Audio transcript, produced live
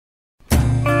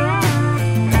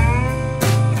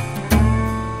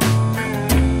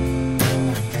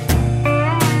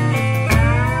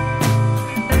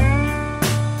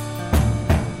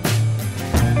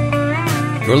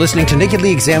You're listening to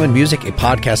Nakedly Examined Music, a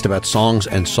podcast about songs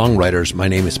and songwriters. My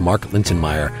name is Mark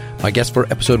Linsenmeyer. My guest for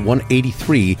episode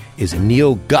 183 is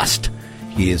Neil Gust.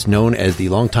 He is known as the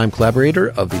longtime collaborator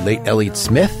of the late Elliott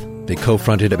Smith. They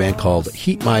co-fronted a band called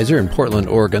Heatmiser in Portland,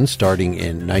 Oregon, starting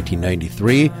in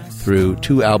 1993 through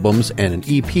 2 albums and an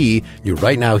EP. You're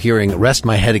right now hearing Rest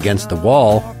My Head Against the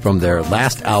Wall from their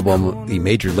last album, the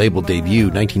major label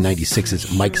debut,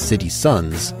 1996's Mike City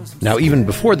Sons. Now, even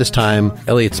before this time,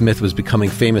 Elliott Smith was becoming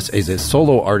famous as a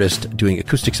solo artist doing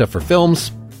acoustic stuff for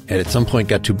films, and at some point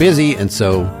got too busy, and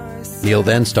so Neil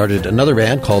then started another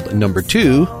band called Number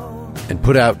 2, and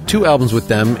put out 2 albums with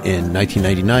them in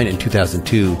 1999 and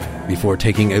 2002 before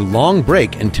taking a long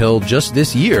break until just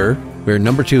this year, where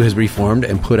Number 2 has reformed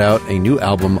and put out a new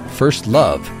album, First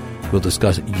Love. We'll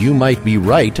discuss You Might Be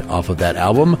Right off of that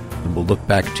album, and we'll look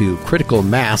back to Critical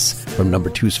Mass from Number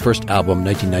 2's first album,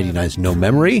 1999's No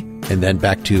Memory, and then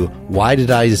back to Why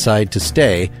Did I Decide to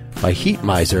Stay by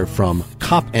Heatmiser from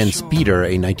Cop and Speeder,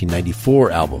 a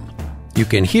 1994 album. You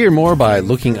can hear more by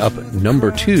looking up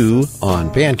Number 2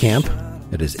 on Bandcamp.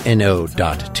 That is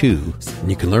no.2. And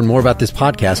you can learn more about this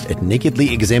podcast at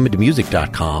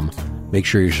nakedlyexaminedmusic.com. Make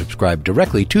sure you subscribe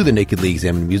directly to the Nakedly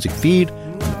Examined Music feed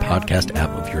on the podcast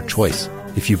app of your choice.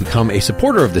 If you become a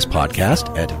supporter of this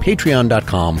podcast at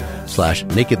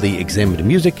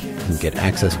patreon.com/nakedlyexaminedmusic, you can get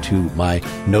access to my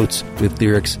notes with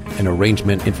lyrics and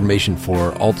arrangement information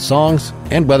for all the songs.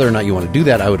 And whether or not you want to do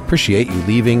that, I would appreciate you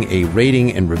leaving a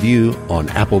rating and review on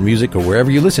Apple Music or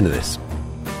wherever you listen to this.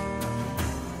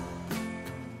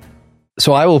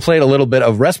 So I will play a little bit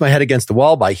of Rest My Head Against the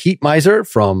Wall by Heatmiser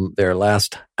from their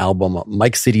last album,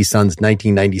 Mike City Sons,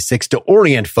 1996, to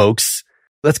orient folks.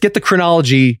 Let's get the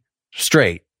chronology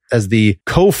straight. As the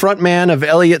co-frontman of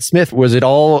Elliott Smith, was it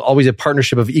always a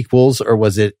partnership of equals, or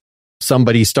was it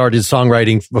somebody started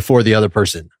songwriting before the other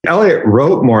person? Elliott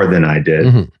wrote more than I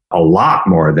did, a lot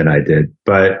more than I did.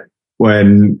 But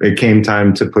when it came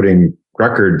time to putting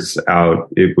records out,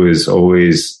 it was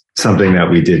always something that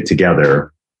we did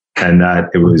together, and that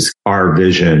it was our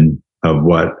vision of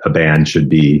what a band should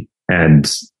be. And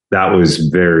that was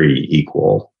very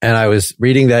equal. And I was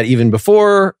reading that even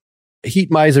before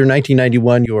Heatmiser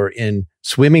 1991, you were in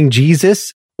Swimming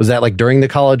Jesus. Was that like during the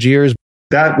college years?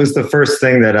 That was the first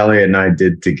thing that Elliott and I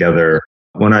did together.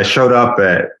 When I showed up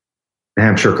at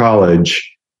Hampshire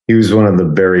College, he was one of the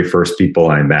very first people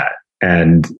I met.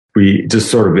 And we just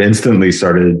sort of instantly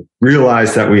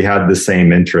realized that we had the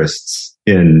same interests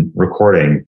in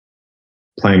recording,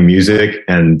 playing music,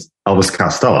 and Elvis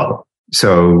Costello.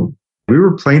 So we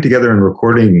were playing together and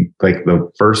recording like the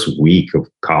first week of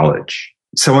college.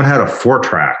 Someone had a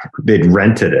 4-track. They'd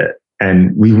rented it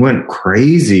and we went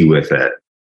crazy with it.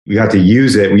 We got to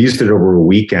use it. We used it over a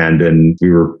weekend and we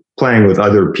were playing with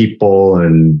other people.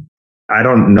 And I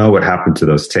don't know what happened to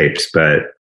those tapes, but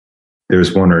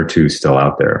there's 1 or 2 still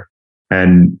out there.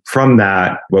 And from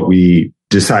that, what we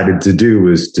decided to do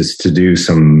was just to do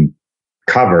some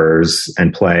covers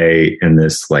and play in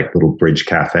this like little bridge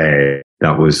cafe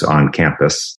that was on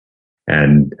campus.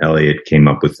 And Elliott came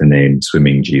up with the name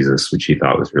Swimming Jesus, which he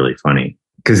thought was really funny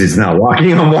because he's not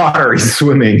walking on water. He's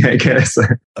swimming, I guess.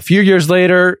 A few years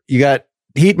later, you got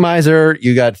Heatmiser,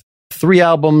 you got 3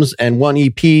 albums and 1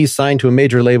 EP signed to a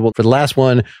major label for the last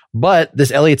one. But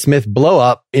this Elliott Smith blow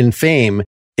up in fame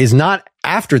is not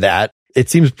after that. It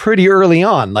seems pretty early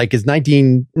on, like it's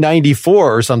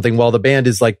 1994 or something, while the band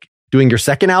is like doing your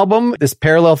second album. This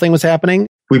parallel thing was happening.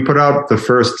 We put out the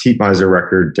first Heatmiser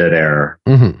record, Dead Air,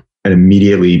 and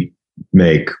immediately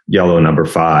make Yellow Number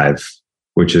 5,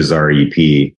 which is our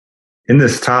EP. In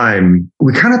this time,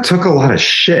 we kind of took a lot of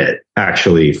shit,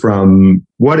 actually, from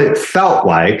what it felt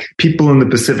like people in the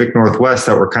Pacific Northwest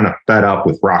that were kind of fed up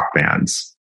with rock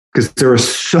bands, because there were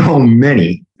so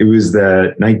many. It was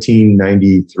the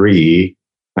 1993,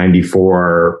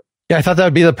 94. Yeah, I thought that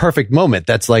would be the perfect moment.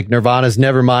 That's like Nirvana's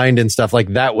Nevermind and stuff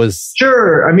like that was.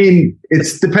 Sure. I mean, it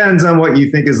depends on what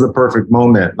you think is the perfect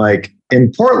moment. Like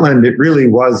in Portland, it really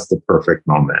was the perfect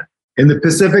moment. In the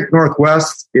Pacific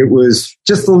Northwest, it was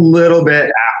just a little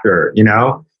bit after,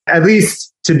 at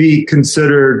least to be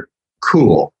considered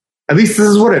cool. At least this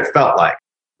is what it felt like.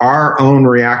 Our own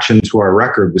reaction to our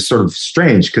record was sort of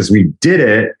strange because we did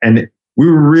it and we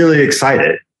were really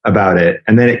excited about it.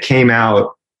 And then it came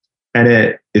out and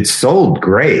it sold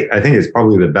great. I think it's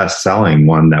probably the best selling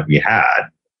one that we had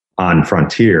on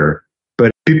Frontier.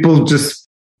 But people just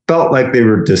felt like they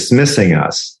were dismissing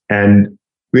us. And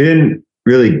we didn't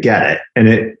really get it. And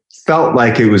it felt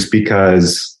like it was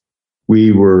because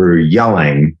we were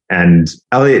yelling. And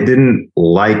Elliott didn't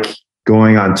like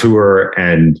going on tour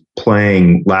and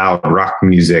playing loud rock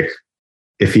music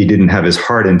if he didn't have his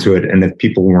heart into it and if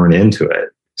people weren't into it.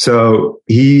 So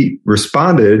he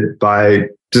responded by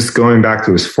just going back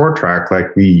to his 4-track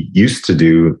like we used to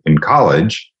do in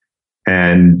college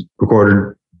and recorded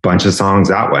a bunch of songs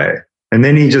that way. And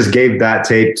then he just gave that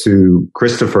tape to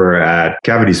Christopher at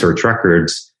Cavity Search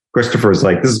Records. Christopher's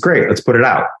like, this is great. Let's put it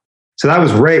out. So that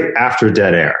was right after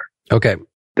Dead Air. Okay.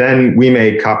 Then we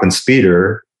made Cop and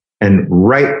Speeder. And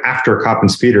right after Cop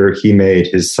and Speeder, he made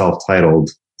his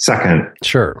self-titled second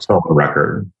solo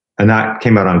record. And that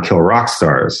came out on Kill Rock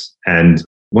Stars. And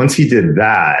once he did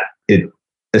that, it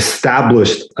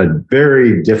established a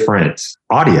very different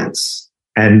audience.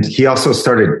 And he also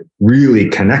started really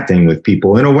connecting with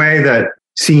people in a way that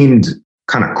seemed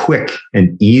kind of quick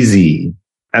and easy,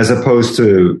 as opposed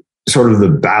to sort of the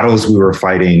battles we were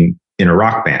fighting in a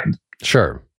rock band.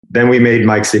 Sure. Then we made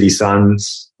Mike City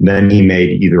Sons. Then he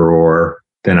made Either Or.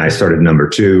 Then I started number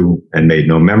 2 and made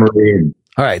No Memory.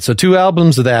 All right. So 2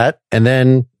 albums of that. And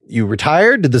then you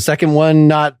retired. Did the second one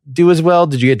not do as well?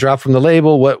 Did you get dropped from the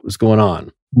label? What was going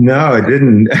on? No, it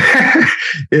didn't.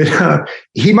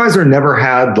 He Miser never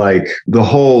had like the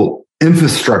whole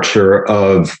infrastructure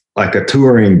of like a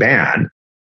touring band.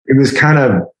 It was kind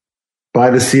of by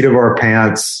the seat of our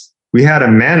pants. We had a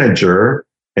manager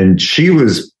and she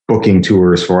was booking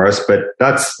tours for us, but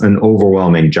that's an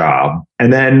overwhelming job.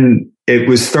 And then it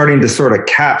was starting to sort of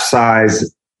capsize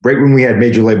right when we had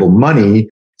major label money.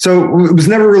 So it was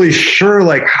never really sure,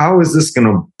 like, how is this going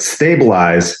to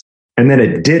stabilize? And then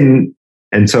it didn't.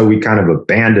 And so we kind of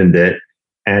abandoned it.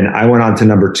 And I went on to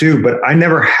number 2, but I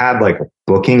never had like a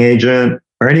booking agent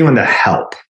or anyone to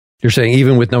help. You're saying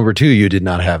even with number 2, you did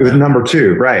not have it. With number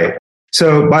 2, right.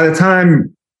 So by the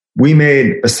time we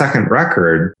made a second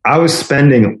record, I was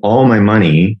spending all my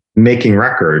money making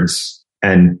records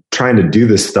and trying to do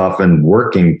this stuff and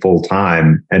working full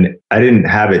time. And I didn't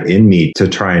have it in me to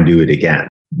try and do it again.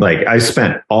 Like I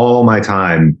spent all my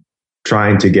time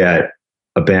trying to get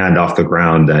a band off the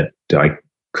ground that I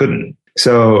couldn't.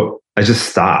 So I just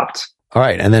stopped. All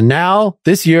right. And then now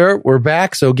this year we're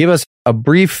back. So give us a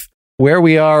brief where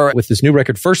we are with this new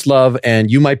record, First Love, and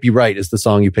You Might Be Right is the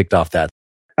song you picked off that.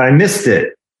 I missed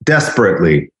it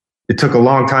desperately. It took a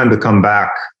long time to come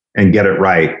back and get it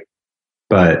right,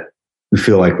 but we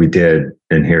feel like we did.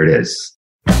 And here it is.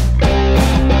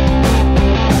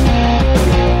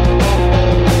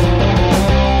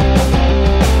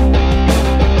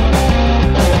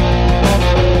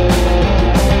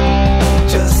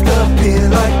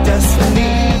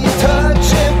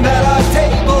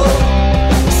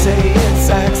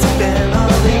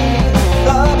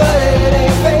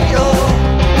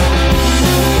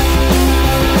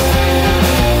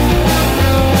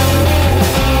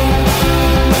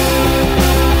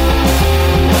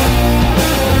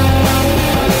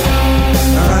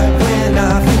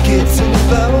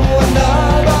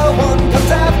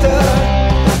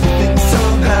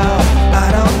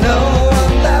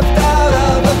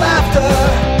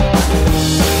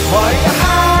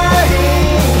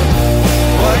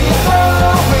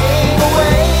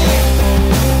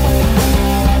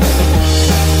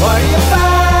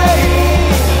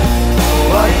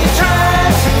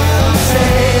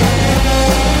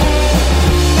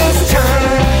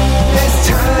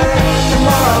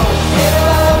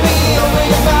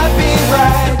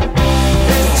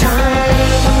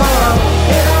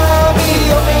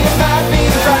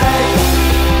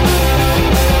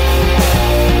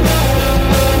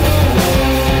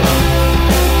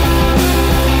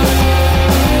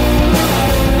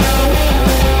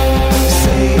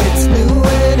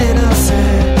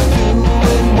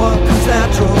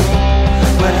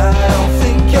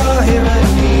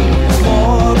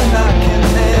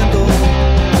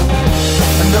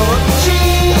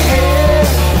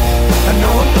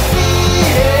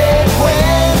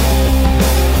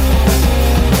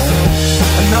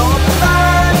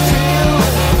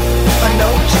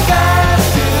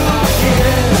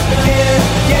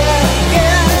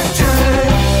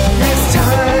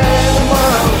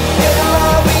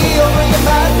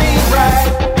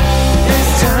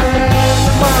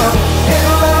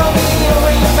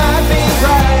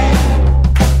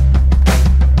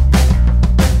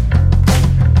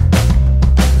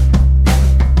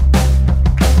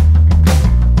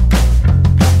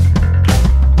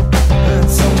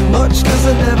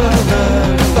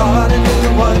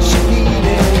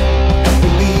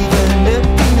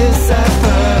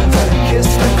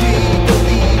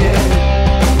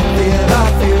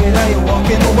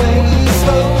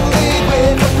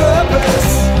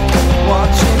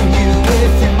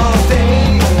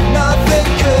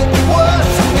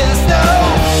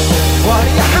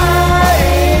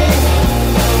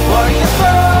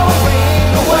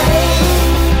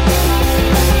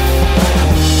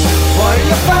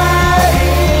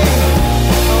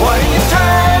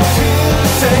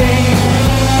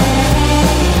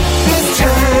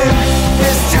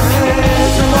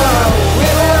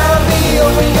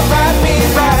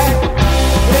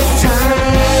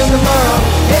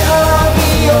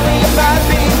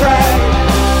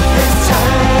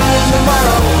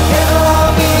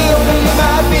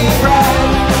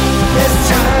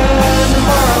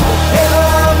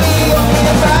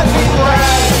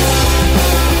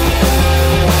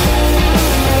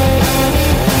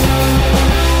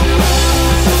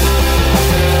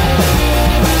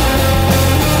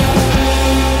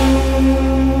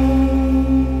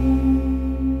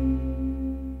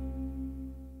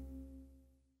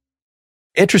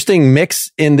 interesting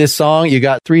mix in this song. You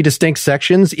got 3 distinct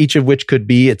sections, each of which could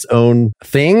be its own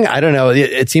thing. I don't know.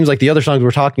 It seems like the other songs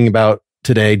we're talking about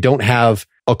today don't have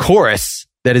a chorus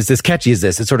that is as catchy as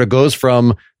this. It sort of goes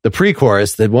from the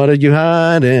pre-chorus that what did you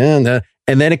hide in the,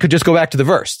 and then it could just go back to the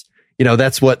verse. You know,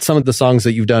 that's what some of the songs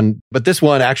that you've done. But this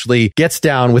one actually gets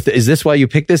down with, is this why you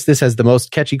picked this? This has the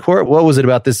most catchy chorus. What was it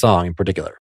about this song in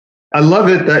particular? I love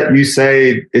it that you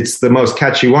say it's the most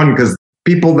catchy one, because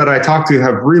people that I talk to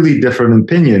have really different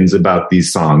opinions about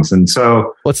these songs. And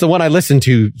so, well, it's the one I listened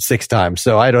to 6 times.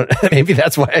 So I don't, maybe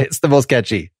that's why it's the most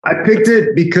catchy. I picked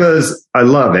it because I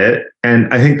love it.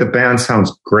 And I think the band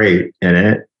sounds great in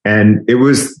it. And it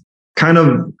was kind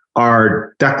of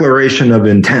our declaration of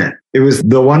intent. It was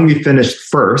the one we finished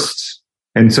first.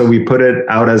 And so we put it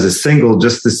out as a single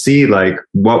just to see like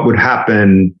what would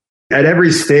happen at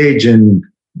every stage in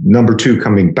number 2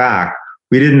 coming back.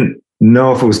 We didn't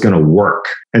know if it was going to work.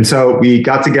 And so we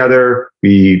got together,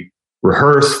 we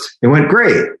rehearsed, it went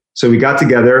great. So we got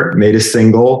together, made a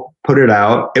single, put it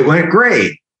out. It went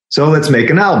great. So let's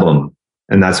make an album.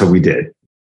 And that's what we did.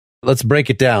 Let's break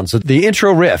it down. So the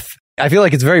intro riff, I feel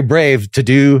like it's very brave to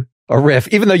do a riff,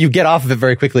 even though you get off of it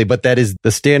very quickly, but that is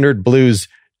the standard blues.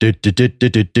 It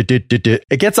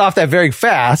gets off that very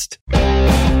fast.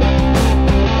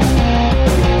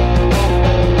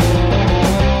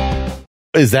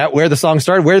 Is that where the song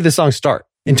started? Where did the song start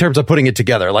in terms of putting it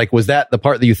together? Like, was that the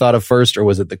part that you thought of first, or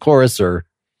was it the chorus, or?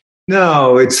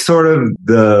 No, it's sort of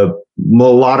the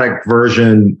melodic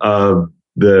version of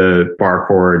the bar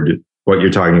chord, what you're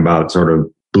talking about, sort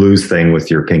of blues thing with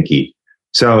your pinky.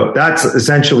 So that's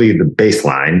essentially the bass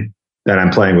line that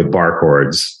I'm playing with bar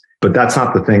chords, but that's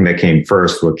not the thing that came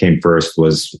first. What came first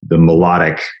was the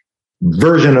melodic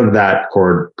version of that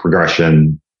chord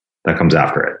progression that comes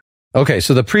after it. Okay,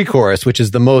 so the pre-chorus, which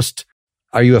is the most,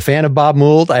 are you a fan of Bob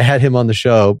Mould? I had him on the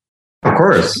show. Of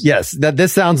course. Yes,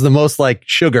 this sounds the most like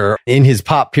Sugar in his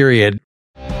pop period.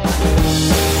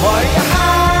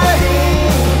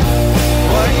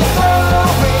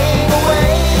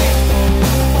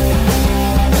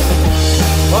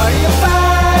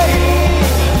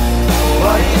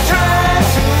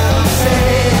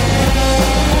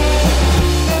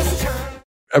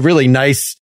 A really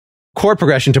nice chord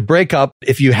progression to break up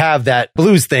if you have that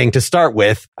blues thing to start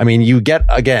with. I mean, you get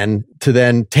again to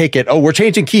then take it. Oh, we're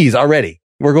changing keys already.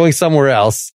 We're going somewhere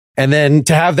else. And then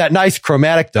to have that nice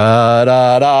chromatic da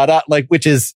da da da, like, which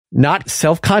is not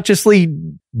self-consciously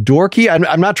dorky.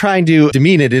 I'm not trying to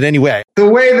demean it in any way. The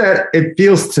way that it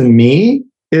feels to me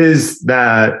is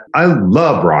that I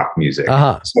love rock music.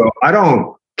 So I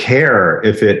don't care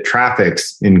if it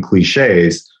traffics in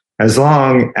cliches as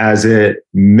long as it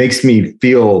makes me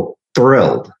feel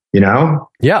thrilled, you know?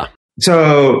 Yeah.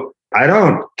 So I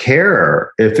don't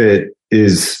care if it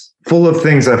is full of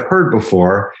things I've heard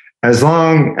before, as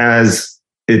long as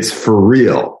it's for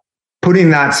real. Putting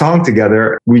that song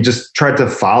together, we just tried to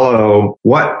follow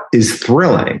what is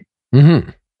thrilling.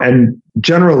 Mm-hmm. And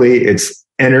generally it's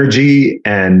energy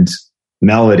and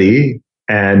melody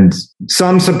and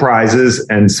some surprises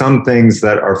and some things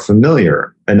that are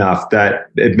familiar enough that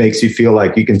it makes you feel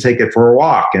like you can take it for a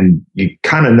walk and you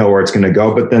kind of know where it's going to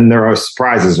go, but then there are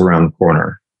surprises around the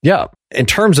corner. Yeah. In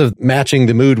terms of matching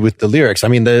the mood with the lyrics, I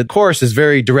mean, the chorus is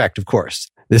very direct, of course.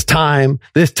 This time,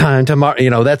 tomorrow, you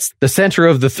know, that's the center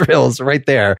of the thrills right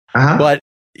there. But,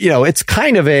 you know, it's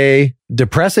kind of a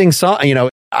depressing song. You know,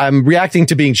 I'm reacting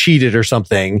to being cheated or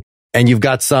something. And you've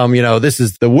got some, you know, this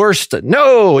is the worst.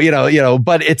 No, you know,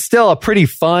 but it's still a pretty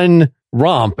fun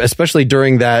romp, especially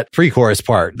during that pre-chorus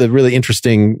part, the really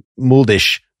interesting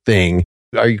Mouldish thing.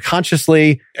 Are you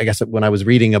consciously, I guess when I was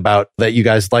reading about that, you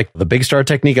guys like the Big Star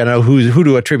technique, I don't know who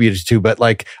to attribute it to, but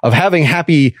like of having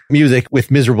happy music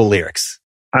with miserable lyrics.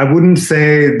 I wouldn't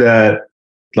say that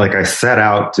like I set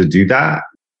out to do that,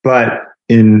 but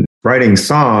in writing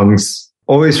songs,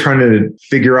 always trying to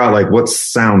figure out like what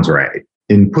sounds right.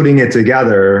 In putting it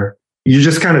together, you're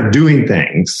just kind of doing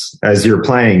things as you're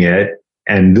playing it.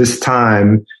 And this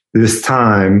time,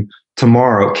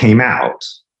 tomorrow came out.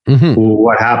 Mm-hmm. Well,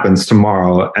 what happens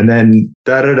tomorrow? And then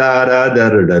da da da da da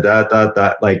da da da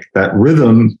da. Like that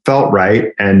rhythm felt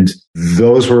right, and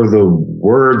those were the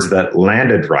words that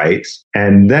landed right.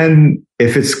 And then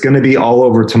if it's going to be all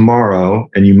over tomorrow,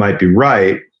 and you might be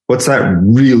right, what's that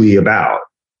really about?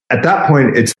 At that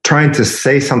point, it's trying to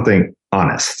say something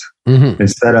honest. Mm-hmm.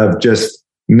 Instead of just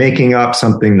making up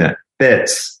something that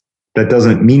fits, that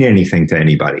doesn't mean anything to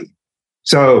anybody.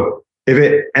 So if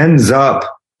it ends up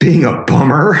being a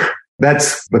bummer,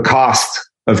 that's the cost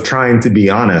of trying to be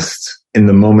honest in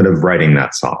the moment of writing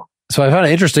that song. So I found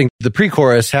it interesting. The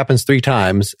pre-chorus happens 3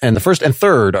 times, and the first and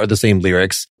third are the same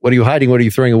lyrics. What are you hiding? What are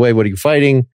you throwing away? What are you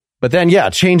fighting? But then,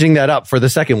 changing that up for the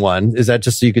second one, is that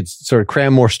just so you could sort of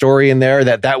cram more story in there?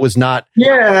 That was not...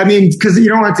 Yeah, I mean, because you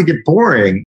don't want it to get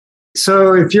boring.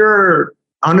 So if you're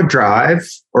on a drive,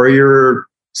 or you're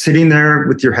sitting there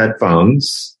with your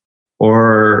headphones,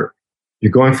 or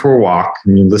you're going for a walk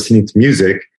and you're listening to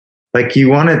music, like you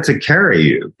want it to carry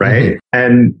you, right? Mm-hmm.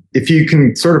 And if you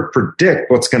can sort of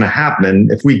predict what's going to happen,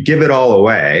 if we give it all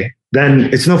away, then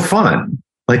it's no fun.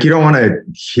 Like you don't want to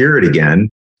hear it again.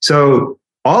 So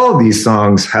all of these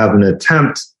songs have an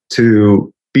attempt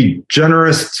to be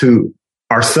generous to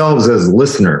ourselves as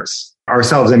listeners.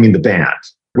 Ourselves, I mean the band.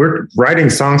 We're writing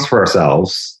songs for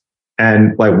ourselves.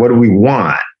 And like, what do we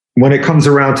want? When it comes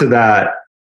around to that,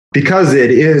 because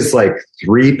it is like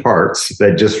 3 parts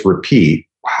that just repeat,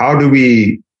 how do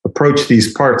we approach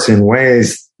these parts in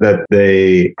ways that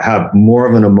they have more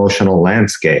of an emotional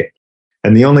landscape?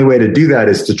 And the only way to do that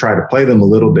is to try to play them a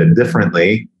little bit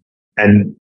differently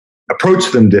and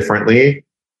approach them differently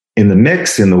in the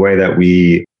mix, in the way that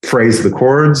we phrase the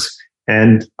chords,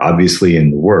 and obviously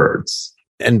in the words.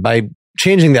 And by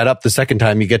changing that up the second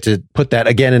time, you get to put that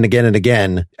again and again and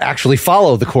again, actually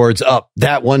follow the chords up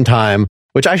that one time,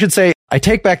 which I should say, I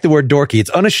take back the word dorky. It's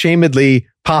unashamedly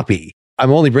poppy.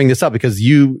 I'm only bringing this up because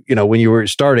you know, when you were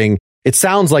starting, it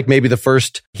sounds like maybe the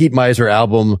first Heatmiser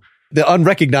album, the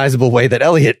unrecognizable way that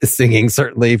Elliot is singing,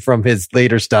 certainly from his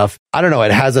later stuff. I don't know.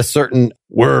 It has a certain,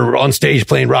 we're on stage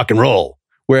playing rock and roll.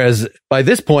 Whereas by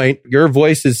this point, your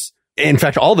voice is, in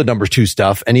fact, all the number 2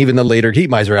 stuff and even the later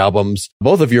Heatmiser albums,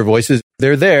 both of your voices,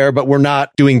 they're there, but we're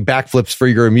not doing backflips for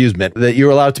your amusement, that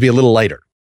you're allowed to be a little lighter.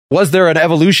 Was there an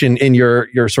evolution in your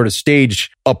sort of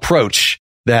stage approach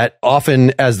that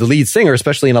often as the lead singer,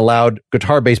 especially in a loud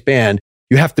guitar-based band,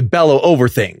 you have to bellow over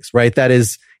things, right? That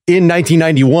is, in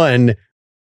 1991,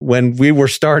 when we were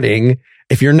starting,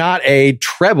 if you're not a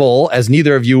treble, as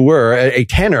neither of you were, a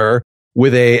tenor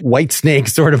with a Whitesnake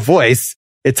sort of voice,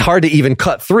 it's hard to even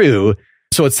cut through.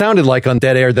 So it sounded like on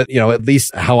Dead Air that, you know, at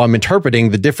least how I'm interpreting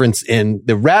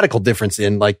the radical difference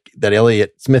in like that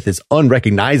Elliott Smith is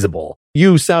unrecognizable.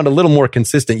 You sound a little more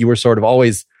consistent. You were sort of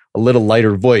always a little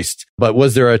lighter voiced, but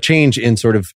was there a change in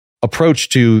sort of approach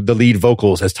to the lead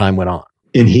vocals as time went on?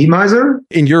 In Heatmiser?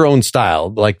 In your own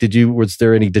style, like, was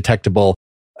there any detectable,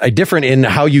 different in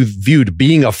how you viewed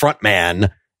being a front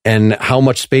man and how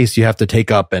much space you have to take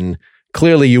up? And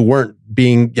clearly you weren't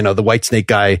being, you know, the Whitesnake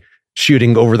guy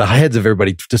shooting over the heads of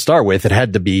everybody to start with. It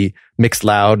had to be mixed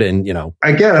loud and, you know.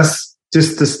 I guess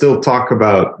just to still talk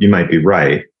about, you might be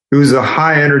right. It was a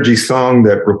high energy song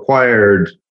that required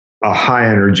a high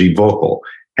energy vocal.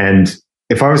 And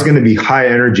if I was going to be high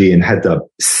energy and had to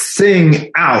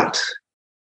sing out,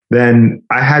 then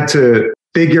I had to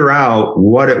figure out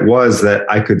what it was that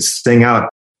I could sing out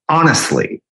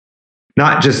honestly,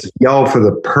 not just yell for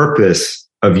the purpose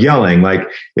of yelling. Like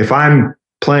if I'm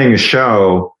playing a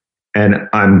show and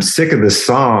I'm sick of this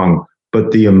song,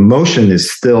 but the emotion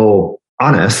is still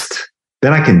honest,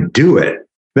 then I can do it.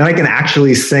 Then I can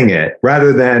actually sing it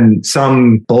rather than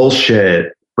some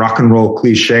bullshit rock and roll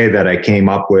cliche that I came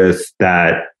up with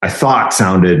that I thought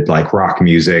sounded like rock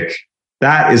music.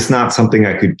 That is not something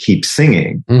I could keep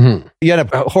singing. Mm-hmm. You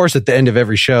had a horse at the end of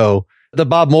every show. The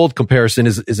Bob Mould comparison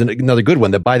is another good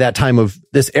one, that by that time of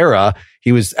this era,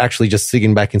 he was actually just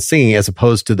singing back and singing as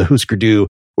opposed to the Husker Du,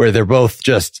 where they're both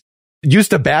just used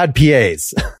to bad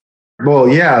PAs. Well,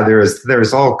 yeah,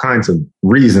 there's all kinds of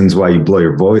reasons why you blow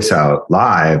your voice out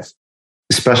live,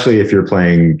 especially if you're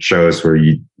playing shows where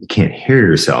you can't hear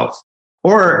yourself.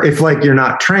 Or if like you're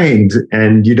not trained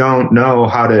and you don't know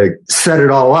how to set it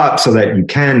all up so that you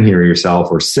can hear yourself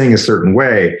or sing a certain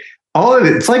way. All of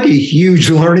it, it's like a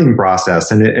huge learning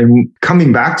process. And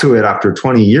coming back to it after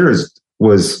 20 years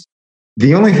was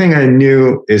the only thing I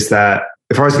knew is that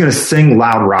if I was going to sing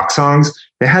loud rock songs,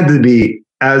 they had to be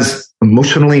as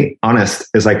emotionally honest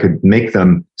as I could make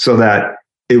them so that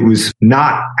it was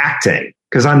not acting,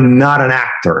 because I'm not an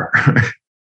actor.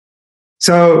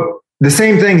 So the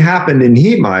same thing happened in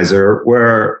Heatmiser,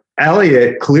 where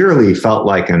Elliot clearly felt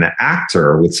like an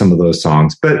actor with some of those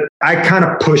songs, but I kind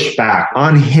of pushed back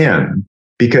on him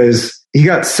because he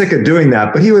got sick of doing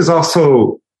that. But he was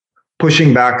also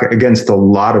pushing back against a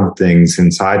lot of things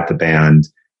inside the band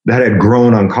that had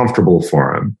grown uncomfortable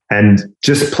for him. And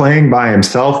just playing by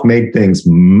himself made things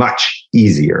much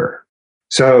easier.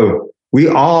 So we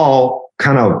all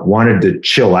kind of wanted to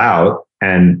chill out.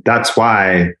 And that's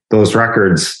why those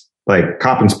records, like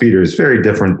Cop and Speeder, is very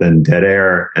different than Dead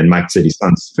Air, and Mike City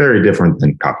Sons is very different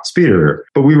than Cop and Speeder.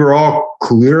 But we were all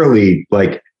clearly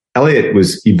like Elliot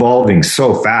was evolving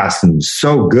so fast and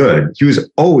so good. He was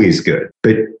always good,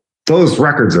 but those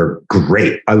records are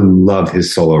great. I love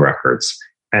his solo records.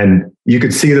 And you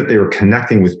could see that they were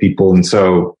connecting with people. And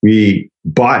so we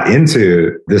bought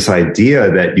into this idea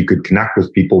that you could connect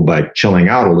with people by chilling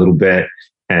out a little bit.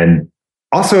 And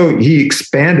also, he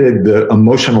expanded the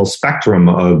emotional spectrum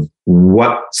of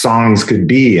what songs could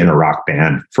be in a rock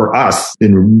band for us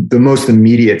in the most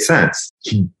immediate sense.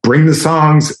 He'd bring the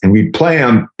songs and we'd play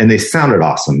them and they sounded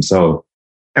awesome. So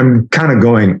I'm kind of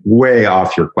going way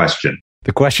off your question.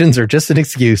 The questions are just an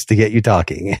excuse to get you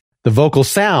talking. The vocal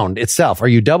sound itself, are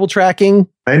you double tracking?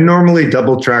 I normally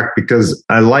double track because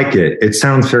I like it. It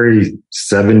sounds very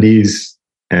 70s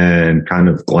and kind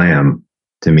of glam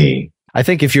to me. I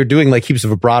think if you're doing like heaps of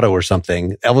vibrato or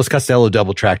something, Elvis Costello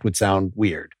double tracked would sound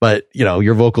weird. But, you know,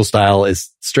 your vocal style is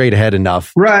straight ahead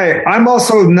enough. Right. I'm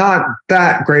also not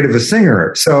that great of a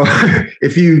singer. So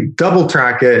if you double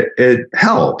track it, it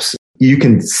helps. You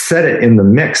can set it in the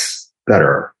mix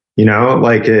better. You know,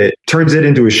 like it turns it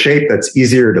into a shape that's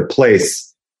easier to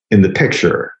place in the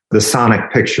picture, the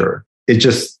sonic picture. It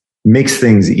just makes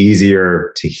things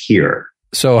easier to hear.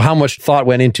 So how much thought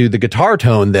went into the guitar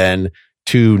tone then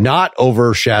to not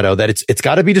overshadow that? It's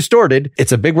got to be distorted.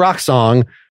 It's a big rock song,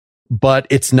 but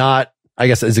it's not, I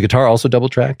guess, is the guitar also double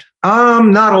tracked?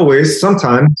 Not always.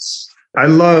 Sometimes. I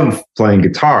love playing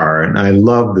guitar and I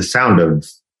love the sound of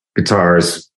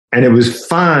guitars. And it was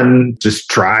fun, just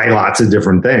try lots of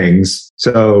different things.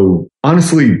 So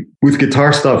honestly, with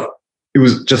guitar stuff, it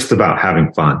was just about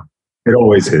having fun. It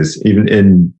always is.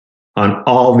 Even on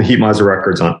all the Heatmiser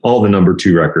records, on all the number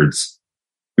 2 records,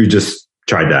 we just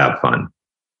tried to have fun.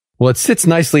 Well, it sits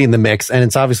nicely in the mix, and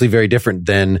it's obviously very different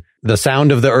than the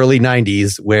sound of the early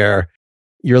 90s, where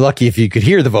you're lucky if you could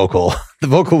hear the vocal. The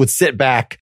vocal would sit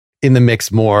back in the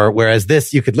mix more, whereas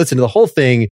this, you could listen to the whole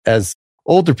thing. As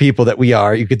older people that we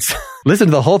are, you could listen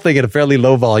to the whole thing at a fairly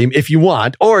low volume if you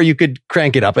want, or you could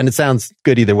crank it up and it sounds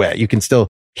good either way. You can still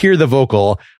hear the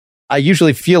vocal. I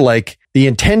usually feel like the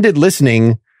intended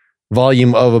listening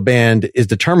volume of a band is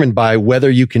determined by whether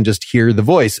you can just hear the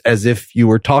voice as if you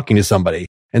were talking to somebody.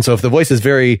 And so if the voice is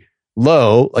very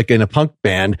low, like in a punk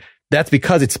band, that's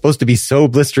because it's supposed to be so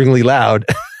blisteringly loud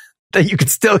that you can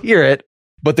still hear it.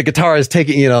 But the guitar is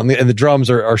taking, you know, and the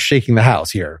drums are shaking the house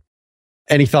here.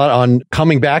 Any thought on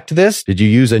coming back to this? Did you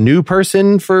use a new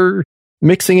person for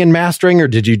mixing and mastering, or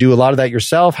did you do a lot of that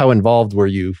yourself? How involved were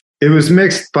you? It was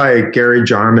mixed by Gary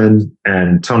Jarman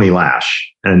and Tony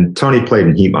Lash, and Tony played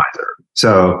in Heatmiser.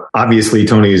 So obviously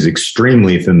Tony is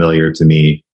extremely familiar to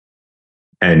me.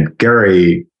 And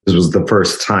Gary, this was the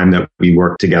first time that we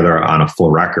worked together on a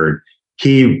full record.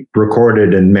 He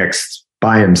recorded and mixed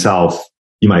by himself.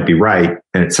 You might be right.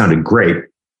 And it sounded great.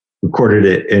 Recorded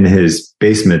it in his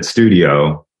basement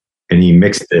studio and he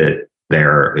mixed it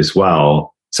there as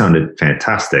well. Sounded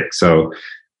fantastic. So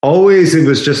always it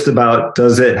was just about,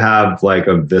 does it have like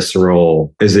a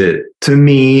visceral, is it to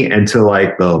me and to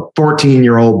like the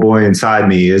 14-year-old boy inside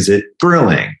me, is it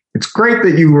thrilling? It's great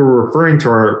that you were referring to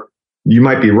our, you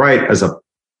might be right, as a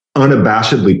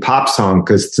unabashedly pop song.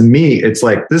 Cause to me, it's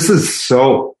like, this is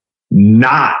so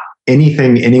not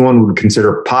anything anyone would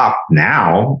consider pop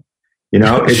now. You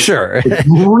know, it's, sure. It's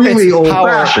really old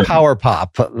fashioned. Power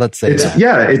pop, let's say that.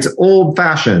 Yeah, it's old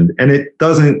fashioned and it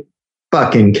doesn't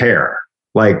fucking care.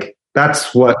 Like,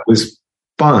 that's what was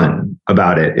fun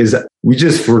about it, is we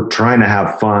just were trying to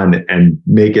have fun and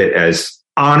make it as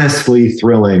honestly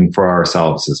thrilling for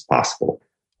ourselves as possible.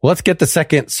 Well, let's get the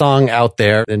second song out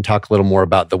there and talk a little more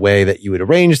about the way that you would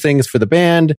arrange things for the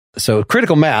band. So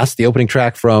Critical Mass, the opening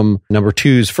track from number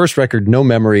 2's first record, No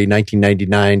Memory,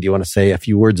 1999. Do you want to say a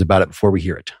few words about it before we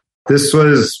hear it? This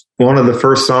was one of the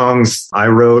first songs I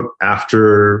wrote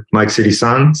after Mike City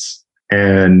Sons.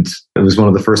 And it was one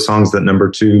of the first songs that number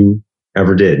 2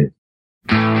 ever did.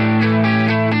 You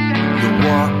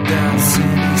walk down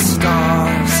city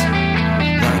stars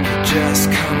like you're just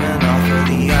coming off of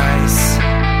the ice.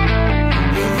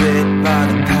 Lit by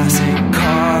the passing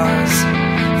cars,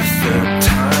 the third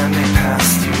time they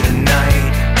passed through the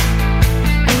night.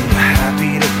 And you're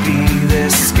happy to be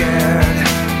this scared,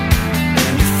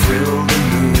 and you're thrilled to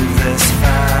move this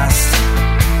fast.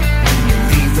 When you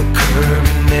leave the curb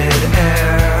in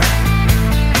midair,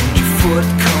 and your foot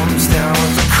comes down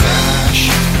with a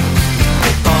crash.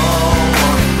 They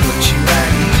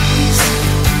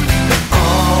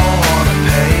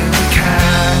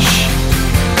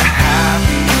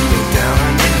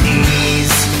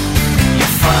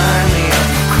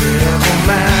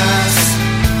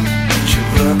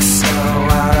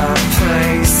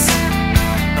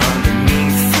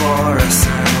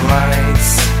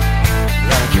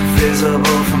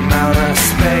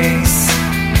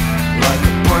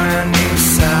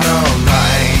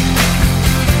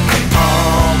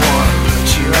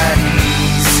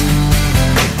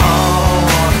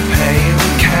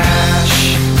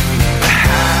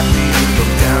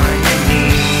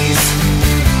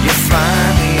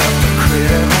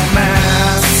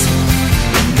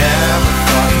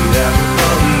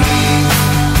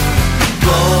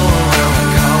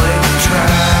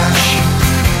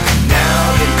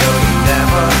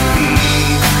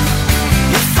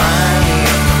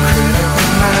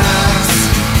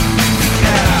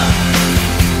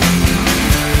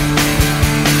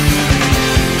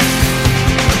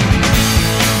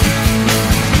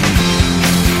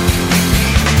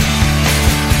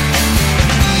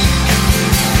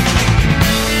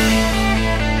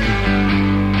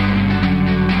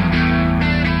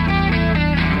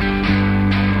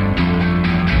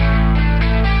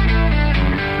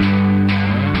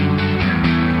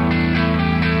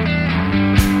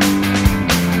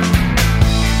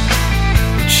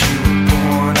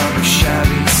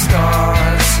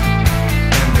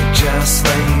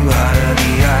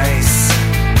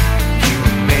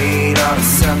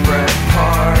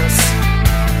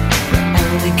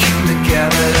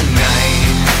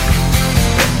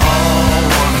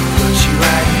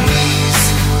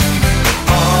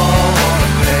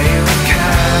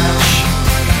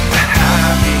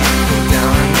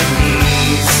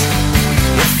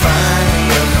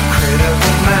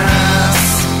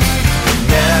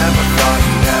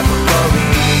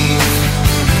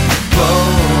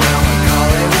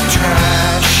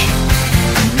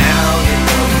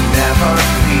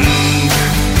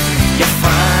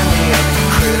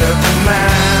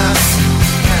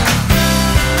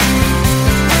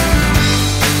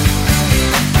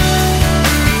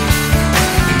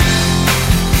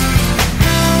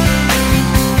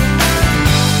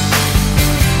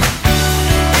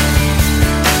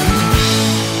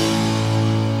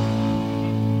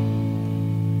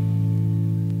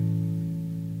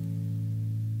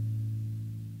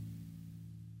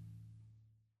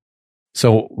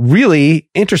So really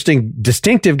interesting,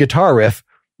 distinctive guitar riff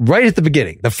right at the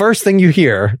beginning. The first thing you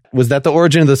hear was that the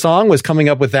origin of the song was coming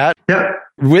up with that. Yep.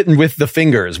 Written with the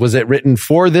fingers. Was it written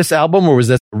for this album or was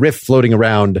that riff floating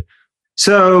around?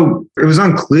 So it was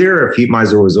unclear if Heat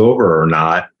Miser was over or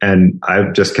not. And I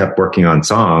just kept working on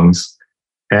songs.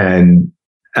 And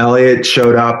Elliot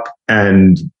showed up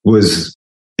and was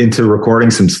into recording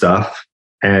some stuff.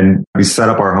 And we set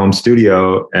up our home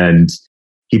studio and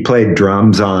he played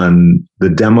drums on the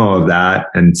demo of that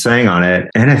and sang on it.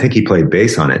 And I think he played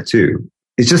bass on it too.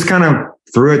 It just kind of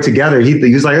threw it together.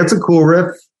 He was like, that's a cool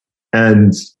riff.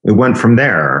 And it went from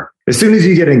there. As soon as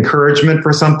you get encouragement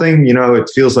for something, it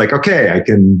feels like, okay,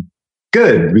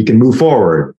 we can move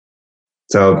forward.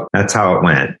 So that's how it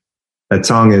went. That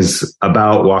song is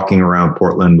about walking around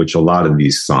Portland, which a lot of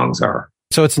these songs are.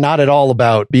 So it's not at all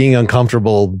about being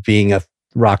uncomfortable, being a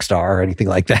rock star or anything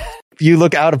like that. If you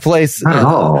look out of place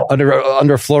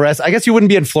under fluorescent, I guess you wouldn't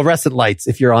be in fluorescent lights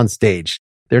if you're on stage.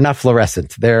 They're not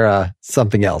fluorescent. They're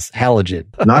something else, halogen.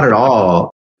 Not at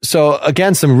all. So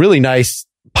again, some really nice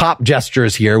pop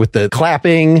gestures here with the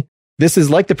clapping. This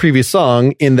is like the previous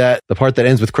song in that the part that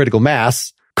ends with critical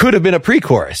mass could have been a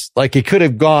pre-chorus. Like it could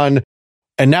have gone,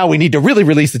 and now we need to really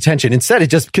release the tension. Instead,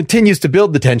 it just continues to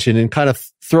build the tension and kind of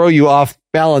throw you off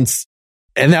balance.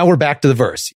 And now we're back to the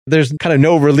verse. There's kind of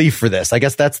no relief for this. I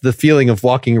guess that's the feeling of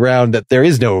walking around, that there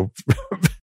is no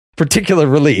particular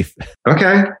relief.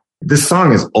 Okay. This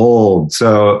song is old,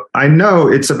 so I know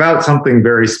it's about something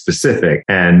very specific,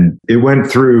 and it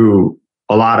went through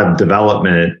a lot of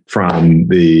development from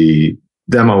the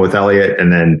demo with Elliot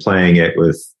and then playing it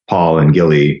with Paul and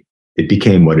Gilly. It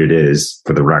became what it is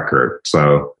for the record.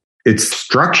 So its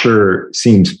structure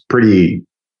seems pretty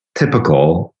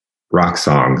typical rock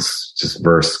songs, just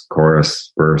verse,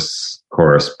 chorus,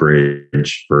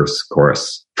 bridge, verse,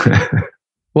 chorus.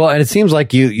 Well, and it seems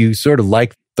like you sort of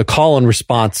like the call and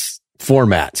response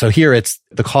format. So here it's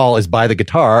the call is by the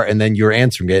guitar and then you're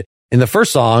answering it. In the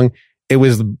first song, it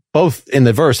was both in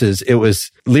the verses. It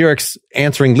was lyrics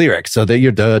answering lyrics. So that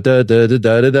you're da da da da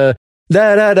da da da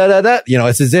da da da da.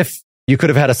 It's as if you could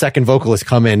have had a second vocalist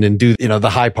come in and do the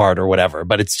high part or whatever,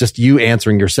 but it's just you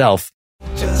answering yourself.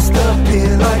 Just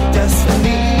appear like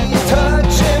destiny,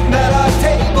 touching at our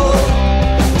table.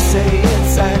 Say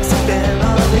it's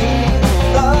accidentally,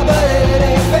 but it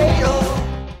ain't fatal.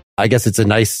 I guess it's a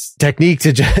nice technique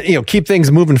to keep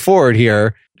things moving forward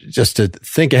here, just to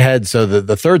think ahead. So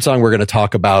the third song we're going to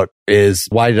talk about is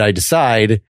Why Did I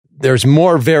Decide? There's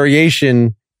more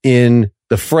variation in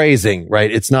the phrasing,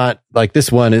 right? It's not like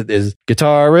this one is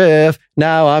guitar riff.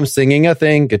 Now I'm singing a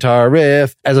thing, guitar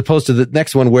riff, as opposed to the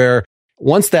next one where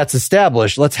once that's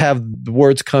established, let's have the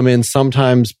words come in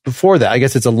sometimes before that. I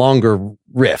guess it's a longer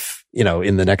riff,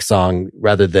 in the next song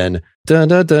rather than da,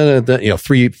 da, da, da, da,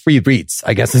 three beats,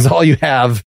 I guess is all you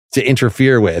have to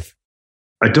interfere with.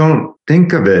 I don't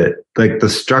think of it like the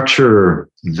structure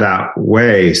that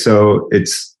way. So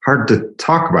it's hard to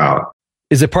talk about.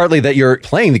 Is it partly that you're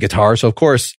playing the guitar? So of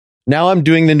course, now I'm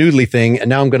doing the noodly thing and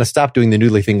now I'm going to stop doing the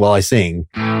noodly thing while I sing.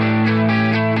 You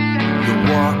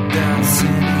walk down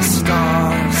city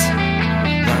stars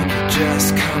like you're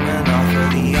just coming off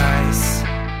of the ice.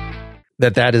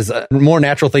 That is a more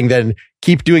natural thing than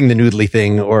keep doing the noodly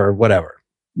thing or whatever.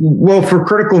 Well, for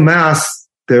Critical Mass,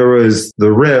 there was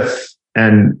the riff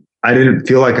and I didn't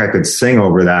feel like I could sing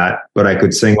over that, but I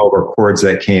could sing over chords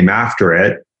that came after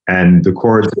it. And the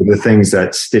chords are the things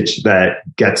that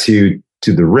gets you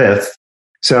to the riff.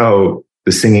 So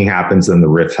the singing happens and the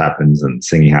riff happens and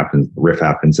singing happens, the riff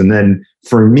happens. And then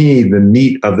for me, the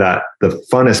meat of that, the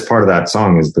funnest part of that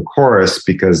song is the chorus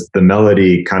because the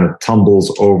melody kind of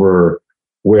tumbles over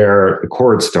where the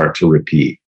chords start to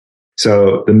repeat.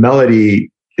 So the melody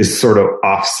is sort of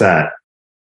offset.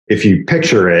 If you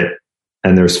picture it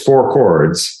and there's 4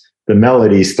 chords, the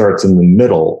melody starts in the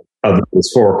middle of those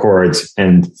 4 chords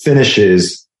and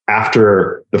finishes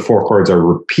after the 4 chords are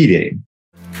repeating.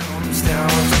 Comes down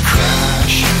with a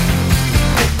crash.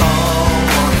 They all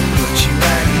wanna put you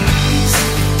at ease.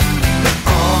 They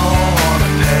all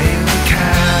wanna pay you with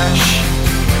cash.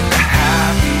 They're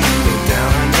happy you go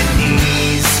down on your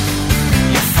knees.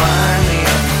 You're finally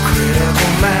up for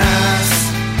critical mass.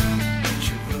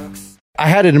 I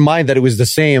had it in mind that it was the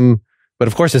same, but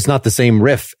of course it's not the same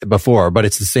riff before, but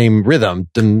it's the same rhythm.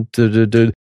 Dun, dun, dun,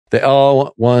 dun. They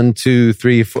all 1, 2,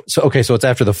 3, 4. So okay, so it's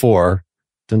after the 4.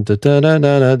 Dun, dun, dun, dun,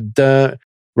 dun, dun.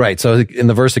 Right. So in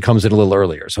the verse, it comes in a little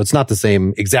earlier. So it's not the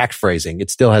same exact phrasing. It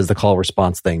still has the call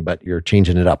response thing, but you're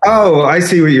changing it up. Oh, I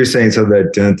see what you're saying. So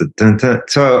that dun, dun, dun, dun.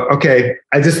 So okay,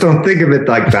 I just don't think of it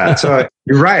like that. So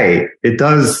you're right. It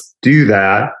does do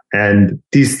that, and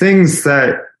these things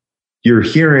that you're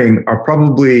hearing are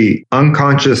probably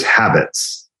unconscious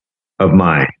habits of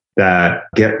mine that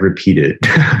get repeated.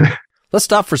 Let's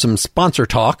stop for some sponsor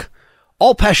talk.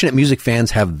 All passionate music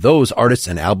fans have those artists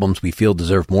and albums we feel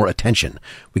deserve more attention.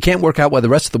 We can't work out why the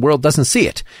rest of the world doesn't see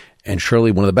it. And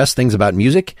surely one of the best things about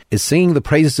music is singing the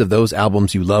praises of those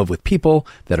albums you love with people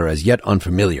that are as yet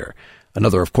unfamiliar.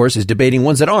 Another, of course, is debating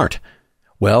ones that aren't.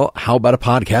 Well, how about a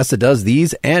podcast that does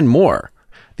these and more?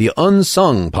 The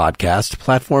Unsung Podcast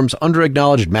platforms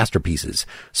under-acknowledged masterpieces.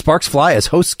 Sparks fly as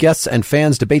hosts, guests, and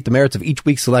fans debate the merits of each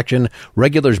week's selection.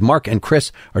 Regulars Mark and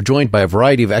Chris are joined by a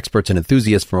variety of experts and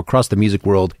enthusiasts from across the music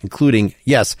world, including,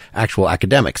 yes, actual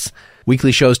academics.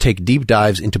 Weekly shows take deep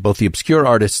dives into both the obscure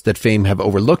artists that fame have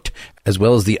overlooked, as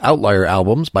well as the outlier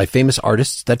albums by famous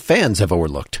artists that fans have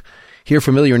overlooked. Hear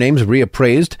familiar names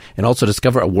reappraised, and also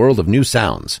discover a world of new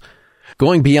sounds.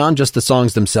 Going beyond just the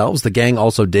songs themselves, the gang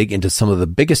also dig into some of the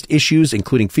biggest issues,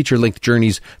 including feature-length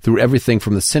journeys through everything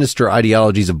from the sinister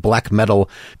ideologies of black metal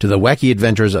to the wacky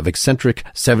adventures of eccentric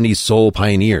 70s soul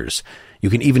pioneers. You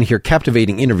can even hear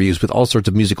captivating interviews with all sorts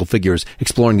of musical figures,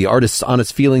 exploring the artists'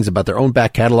 honest feelings about their own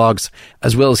back catalogs,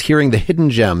 as well as hearing the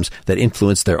hidden gems that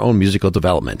influence their own musical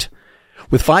development.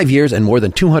 With 5 years and more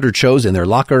than 200 shows in their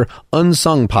locker,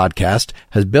 Unsung Podcast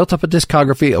has built up a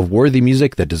discography of worthy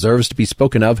music that deserves to be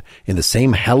spoken of in the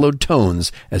same hallowed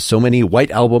tones as so many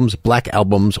white albums, black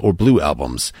albums, or blue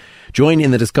albums. Join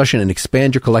in the discussion and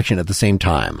expand your collection at the same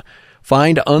time.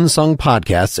 Find Unsung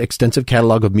Podcast's extensive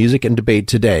catalog of music and debate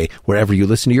today wherever you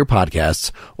listen to your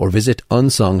podcasts, or visit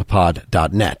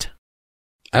unsungpod.net.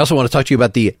 I also want to talk to you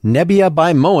about the Nebia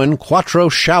by Moen Quattro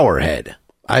Showerhead.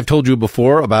 I've told you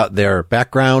before about their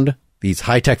background, these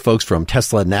high-tech folks from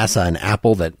Tesla, NASA, and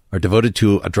Apple that are devoted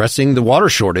to addressing the water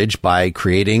shortage by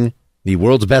creating the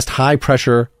world's best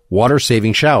high-pressure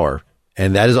water-saving shower.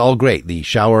 And that is all great. The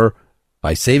shower,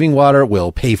 by saving water,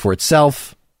 will pay for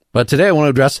itself. But today I want to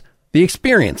address the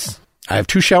experience. I have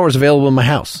 2 showers available in my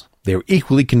house. They're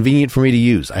equally convenient for me to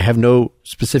use. I have no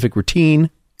specific routine,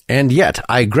 and yet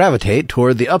I gravitate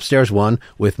toward the upstairs one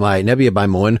with my Nebia by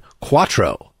Moen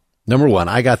Quattro. Number one,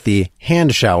 I got the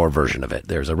hand shower version of it.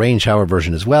 There's a rain shower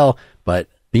version as well, but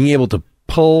being able to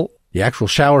pull the actual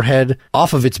shower head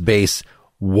off of its base,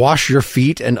 wash your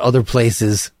feet and other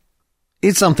places,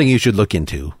 it's something you should look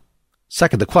into.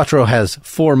 Second, the Quattro has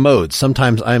 4 modes.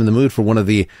 Sometimes I am in the mood for one of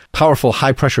the powerful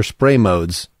high-pressure spray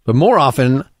modes, but more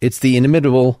often it's the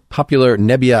inimitable popular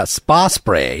Nebia Spa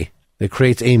Spray that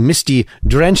creates a misty,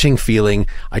 drenching feeling.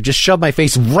 I just shove my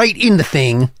face right in the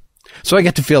thing, so I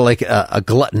get to feel like a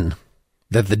glutton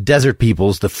that the desert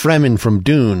peoples, the Fremen from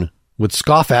Dune, would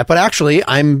scoff at. But actually,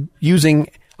 I'm using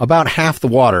about half the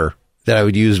water that I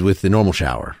would use with the normal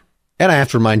shower. And I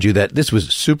have to remind you that this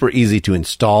was super easy to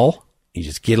install. You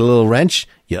just get a little wrench,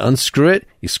 you unscrew it,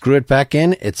 you screw it back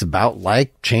in. It's about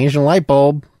like changing a light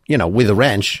bulb, with a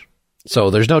wrench. So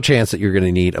there's no chance that you're going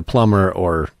to need a plumber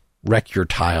or wreck your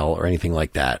tile or anything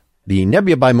like that. The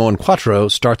Nebia by Moen Quattro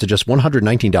starts at just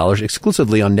 $119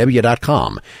 exclusively on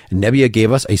Nebia.com. And Nebia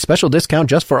gave us a special discount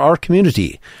just for our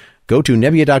community. Go to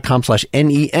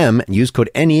Nebia.com/NEM and use code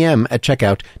NEM at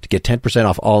checkout to get 10%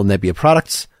 off all Nebia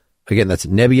products. Again, that's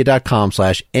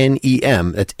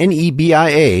Nebia.com/NEM. That's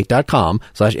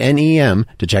NEBIA.com/NEM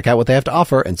to check out what they have to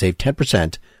offer and save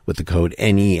 10% with the code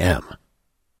NEM.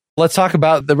 Let's talk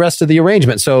about the rest of the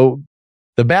arrangement. So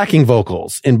the backing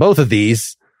vocals in both of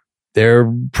these,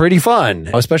 they're pretty fun,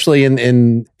 especially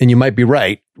and you might be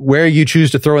right, where you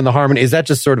choose to throw in the harmony. Is that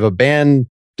just sort of a band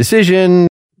decision?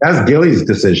 That's Gilly's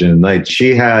decision. Like,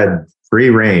 she had free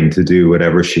reign to do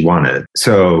whatever she wanted.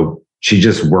 So she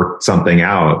just worked something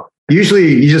out.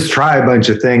 Usually you just try a bunch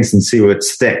of things and see what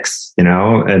sticks,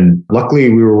 and luckily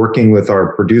we were working with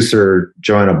our producer,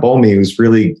 Joanna Bolmy, who's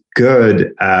really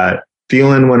good at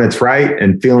feeling when it's right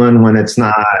and feeling when it's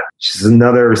not. She's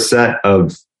another set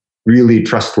of really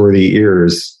trustworthy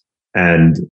ears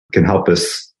and can help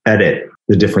us edit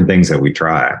the different things that we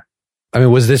try. I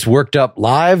mean, was this worked up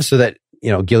live so that,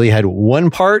 Gilly had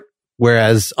one part,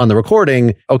 whereas on the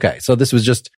recording, okay, so this was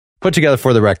just put together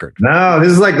for the record? No,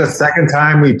 this is like the second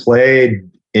time we played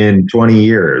in 20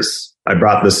 years. I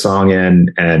brought this song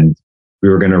in and we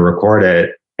were going to record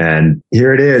it, and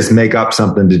here it is, make up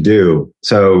something to do.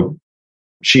 So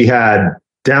she had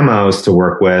demos to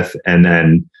work with and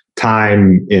then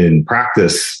time in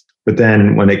practice. But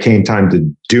then when it came time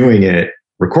to doing it,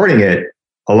 recording it,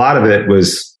 a lot of it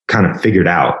was kind of figured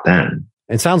out then.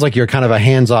 It sounds like you're kind of a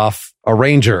hands-off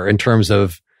arranger in terms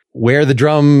of where the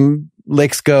drum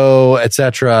licks go,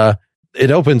 etc.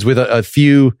 It opens with a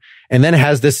few, and then it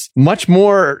has this much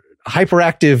more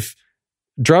hyperactive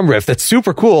drum riff that's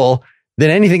super cool than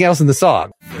anything else in the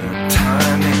song. The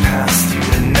time may pass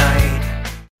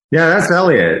Yeah, that's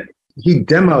Elliot. He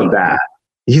demoed that.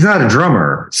 He's not a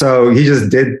drummer. So he just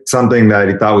did something that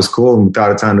he thought was cool and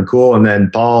thought it sounded cool. And then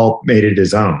Paul made it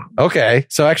his own. Okay.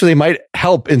 So actually it might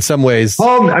help in some ways.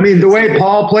 The way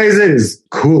Paul plays it is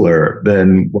cooler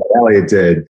than what Elliot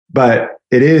did. But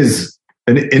it is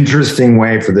an interesting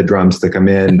way for the drums to come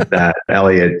in that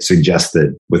Elliot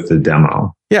suggested with the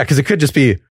demo. Yeah, because it could just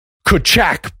be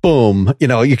ka-chack, boom.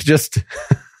 You could just...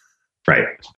 Right.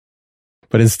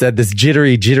 But instead, this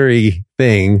jittery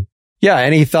thing. Yeah,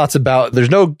 any thoughts about... There's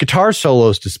no guitar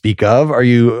solos to speak of. Are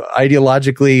you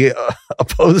ideologically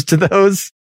opposed to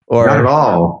those? Or not at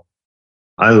all.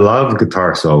 I love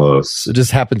guitar solos. It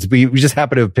just happens to be... We just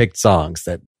happen to have picked songs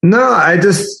that... No,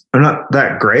 I'm not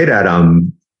that great at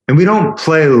them. And we don't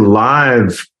play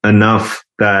live enough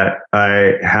that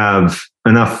I have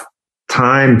enough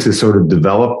time to sort of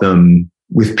develop them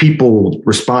with people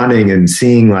responding and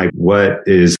seeing like what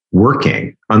is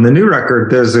working. On the new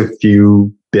record, there's a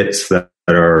few bits that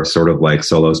are sort of like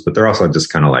solos, but they're also just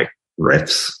kind of like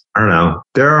riffs. I don't know.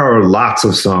 There are lots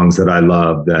of songs that I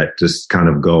love that just kind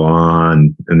of go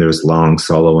on and there's long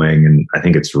soloing, and I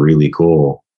think it's really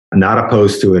cool. I'm not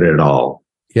opposed to it at all.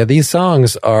 Yeah, these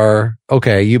songs are,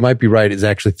 okay, you might be right, it's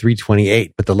actually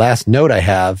 328, but the last note I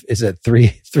have is at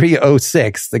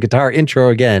 306, the guitar intro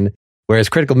again, whereas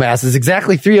Critical Mass is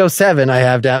exactly 307 I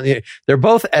have down. They're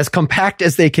both as compact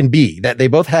as they can be, that they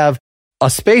both have a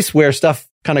space where stuff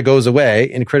kind of goes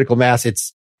away. In Critical Mass,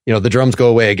 it's, the drums go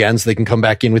away again, so they can come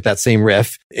back in with that same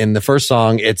riff. In the first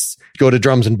song, it's go to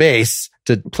drums and bass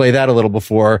to play that a little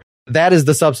before. That is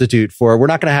the substitute for, we're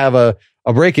not going to have a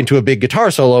break into a big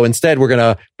guitar solo. Instead, we're going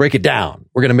to break it down.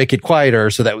 We're going to make it quieter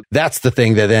so that that's the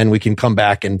thing that then we can come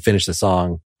back and finish the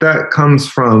song. That comes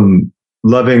from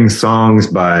loving songs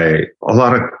by a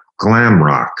lot of glam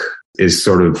rock is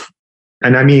sort of,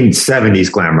 and I mean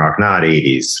 70s glam rock, not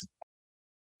 80s.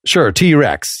 Sure.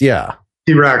 T-Rex. Yeah.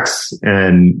 T-Rex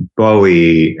and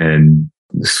Bowie and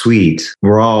Sweet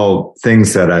were all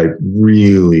things that I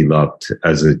really loved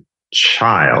as a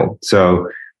child. So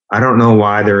I don't know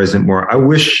why there isn't more. I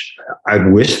wish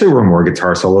there were more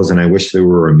guitar solos, and I wish they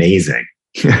were amazing.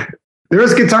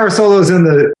 There's guitar solos in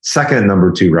the second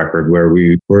number 2 record where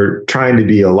we were trying to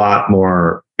be a lot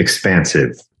more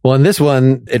expansive. Well, in this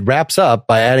one, it wraps up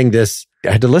by adding this.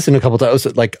 I had to listen a couple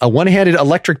times, like a one-handed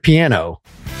electric piano.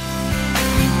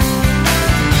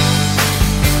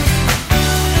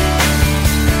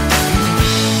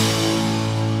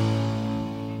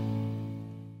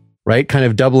 Right? Kind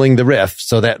of doubling the riff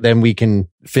so that then we can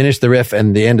finish the riff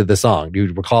and the end of the song. Do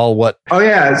you recall what? Oh,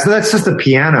 yeah. So that's just the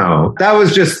piano. That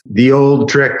was just the old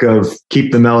trick of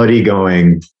keep the melody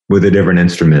going with a different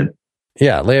instrument.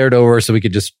 Yeah, layered over so we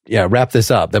could just, wrap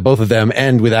this up. That both of them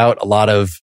end without a lot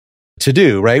of to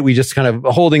do, right? We just kind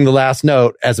of holding the last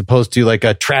note as opposed to like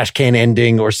a trash can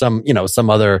ending or some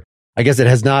other, I guess it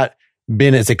has not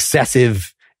been as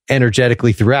excessive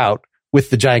energetically throughout with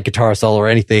the giant guitar solo or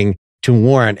anything to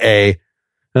warrant a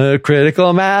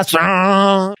critical mass.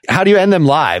 How do you end them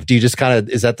live? Do you just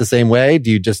is that the same way?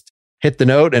 Do you just hit the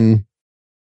note and...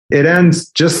 It ends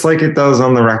just like it does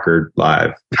on the record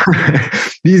live.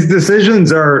 These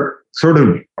decisions are sort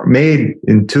of made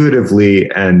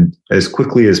intuitively and as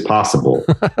quickly as possible.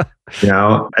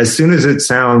 As soon as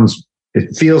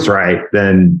it feels right,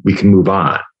 then we can move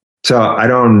on. So I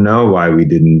don't know why we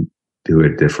didn't do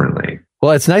it differently.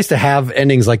 Well, it's nice to have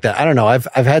endings like that. I don't know. I've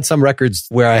had some records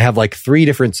where I have like 3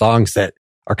 different songs that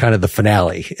are kind of the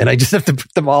finale, and I just have to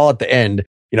put them all at the end,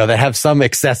 that have some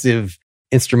excessive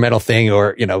instrumental thing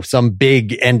or, some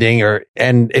big ending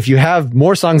and if you have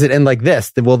more songs that end like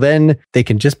this, then they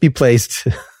can just be placed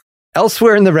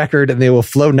elsewhere in the record and they will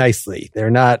flow nicely. They're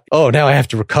not, now I have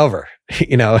to recover.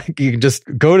 You can just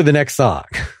go to the next song.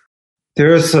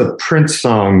 There's a Prince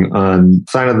song on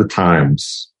Sign of the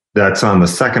Times that's on the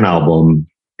second album,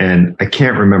 and I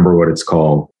can't remember what it's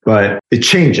called, but it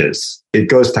changes. It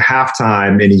goes to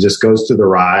halftime and he just goes to the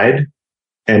ride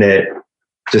and it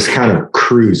just kind of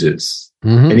cruises.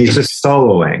 Mm-hmm. And he's just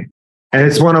soloing. And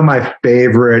it's one of my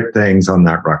favorite things on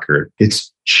that record.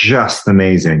 It's just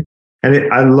amazing.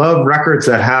 And I love records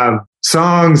that have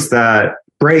songs that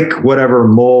break whatever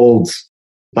molds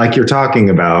like you're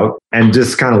talking about and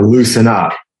just kind of loosen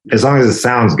up as long as it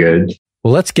sounds good.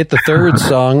 Well, let's get the third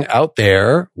song out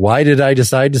there. Why Did I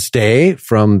Decide to Stay?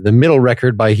 From the middle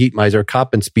record by Heatmiser,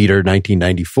 Coppenspeeder,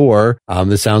 1994.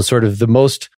 This sounds sort of the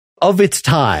most of its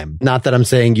time. Not that I'm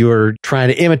saying you were trying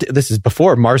to imitate. This is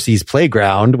before Marcy's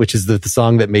Playground, which is the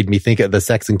song that made me think of the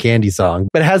Sex and Candy song.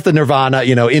 But it has the Nirvana,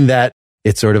 in that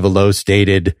it's sort of a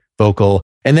low-stated vocal.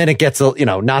 And then it gets,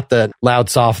 not the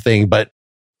loud, soft thing, but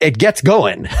it gets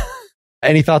going.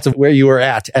 Any thoughts of where you were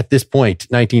at this point,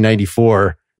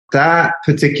 1994? That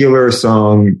particular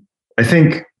song, I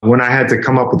think when I had to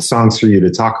come up with songs for you to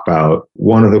talk about,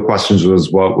 one of the questions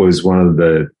was what was one of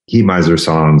the Heat Miser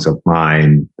songs of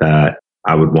mine that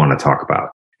I would want to talk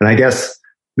about. And I guess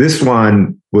this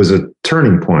one was a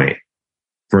turning point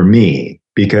for me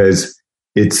because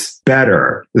it's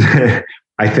better,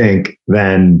 I think,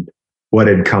 than what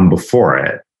had come before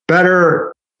it.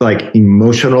 Better, like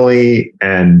emotionally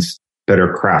and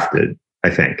better crafted, I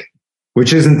think.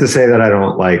 Which isn't to say that I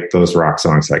don't like those rock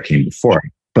songs that came before.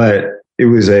 But it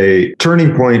was a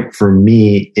turning point for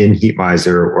me in Heat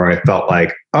Miser where I felt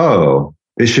like, oh,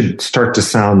 they should start to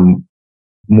sound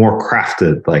more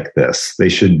crafted like this. They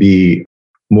should be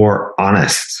more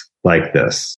honest like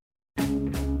this.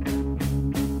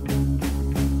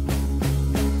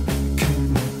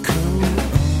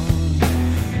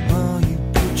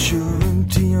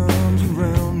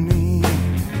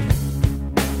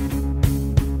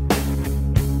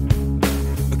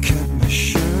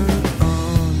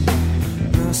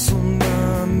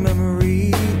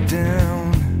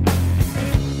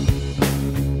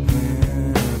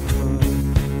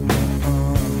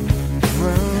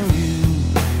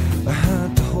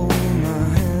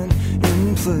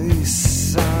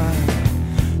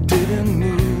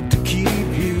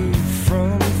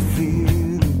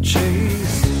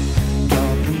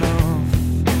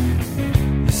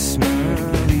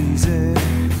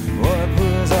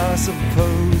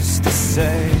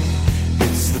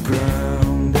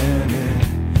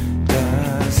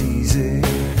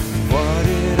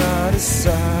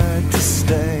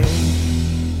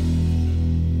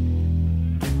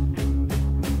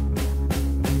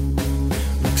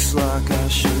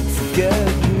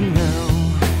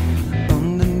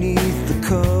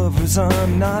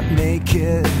 I'm not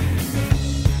naked.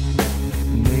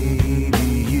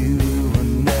 Maybe you were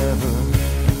never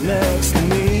next to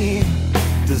me.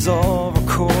 There's all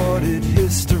recorded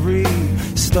history.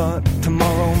 Start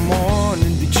tomorrow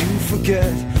morning. Did you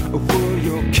forget? Or were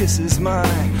your kisses my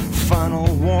final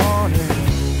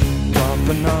warning?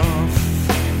 Popping off,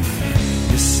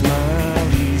 you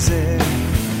smile easy.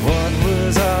 What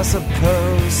was I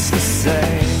supposed to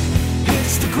say?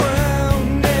 It's the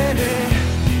ground and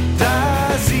it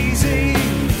dies easy.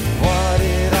 Why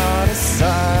did I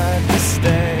decide to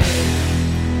stay?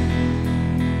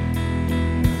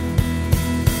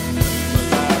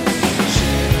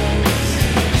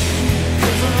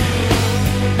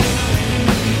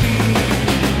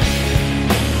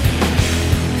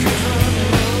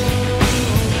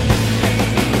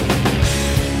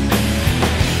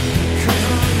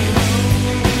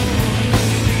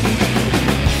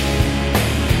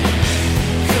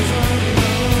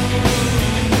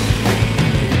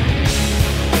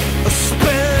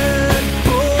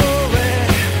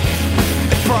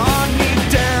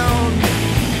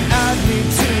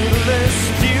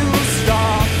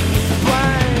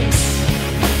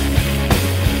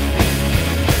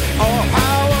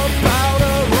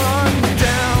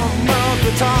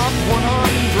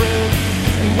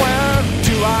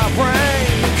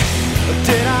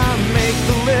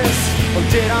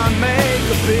 Did I make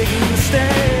a big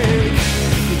mistake?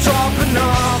 Dropping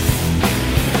off,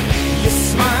 you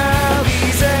smile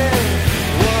easy.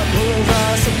 What was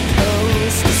I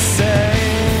supposed to say?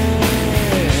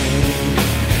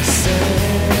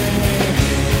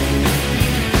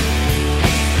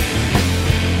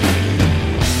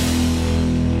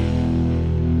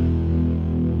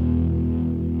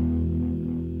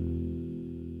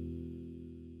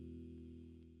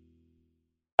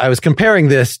 I was comparing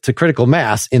this to Critical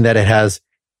Mass in that it has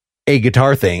a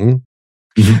guitar thing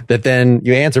that then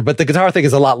you answer, but the guitar thing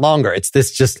is a lot longer. It's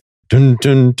this just dun,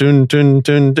 dun, dun, dun,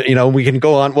 dun, dun. You know, we can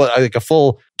go on like a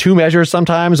full 2 measures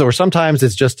sometimes, or sometimes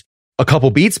it's just a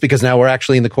couple beats because now we're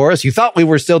actually in the chorus. You thought we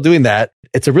were still doing that.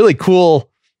 It's a really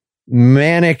cool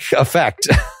manic effect.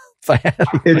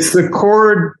 It's the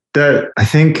chord that I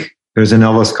think there's an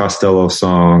Elvis Costello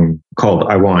song called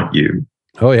I Want You.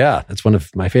 Oh, yeah. That's one of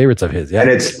my favorites of his. Yeah.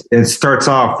 And it starts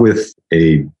off with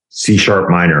a C sharp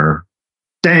minor.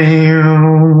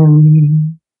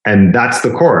 Down. And that's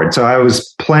the chord. So I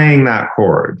was playing that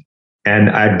chord and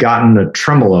I'd gotten a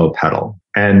tremolo pedal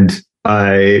and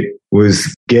I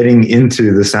was getting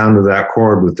into the sound of that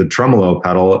chord with the tremolo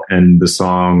pedal and the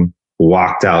song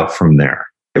walked out from there.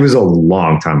 It was a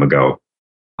long time ago.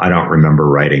 I don't remember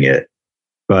writing it.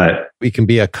 But we can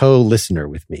be a co-listener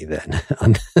with me then.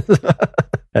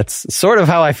 That's sort of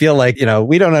how I feel like, you know,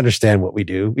 we don't understand what we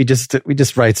do. We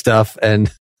just write stuff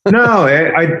and. No,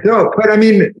 I don't. But I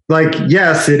mean, like,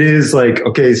 yes, it is like,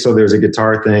 okay, so there's a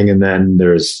guitar thing and then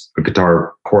there's a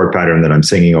guitar chord pattern that I'm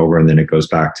singing over, and then it goes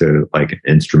back to like an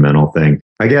instrumental thing.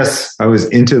 I guess I was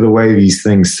into the way these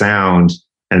things sound,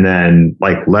 and then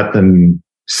like let them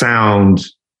sound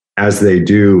as they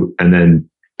do, and then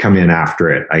come in after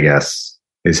it, I guess,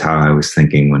 is how I was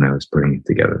thinking when I was putting it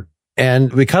together. And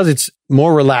because it's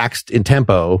more relaxed in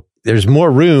tempo, there's more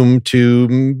room to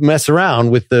mess around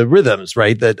with the rhythms,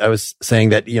 right? That I was saying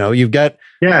that, you've got...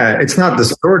 Yeah, it's not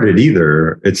distorted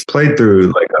either. It's played through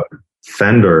like a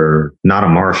Fender, not a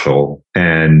Marshall.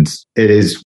 And it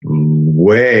is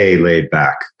way laid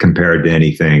back compared to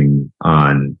anything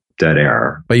on Dead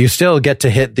Air. But you still get to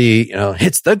hit the,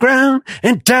 hits the ground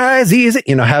and dies easy,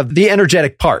 have the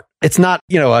energetic part. It's not,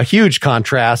 a huge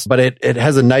contrast, but it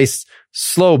has a nice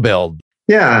slow build.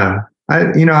 Yeah.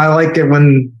 I like it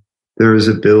when there's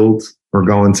a build or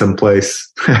going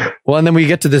someplace. Well, and then we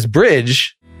get to this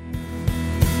bridge.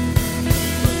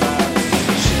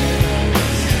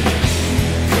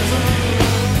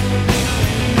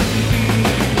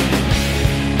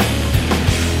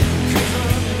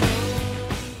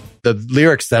 The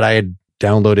lyrics that I had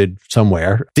downloaded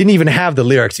somewhere didn't even have the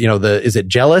lyrics. Is it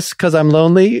jealous because I'm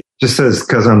lonely? Just says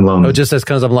because I'm lonely. Oh, it just says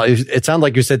because I'm lonely. It sounded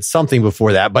like you said something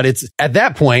before that, but it's at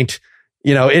that point,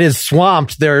 it is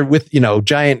swamped there with,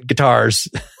 giant guitars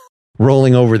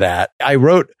rolling over that. I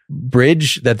wrote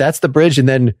bridge, that's the bridge, and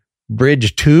then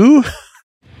bridge 2.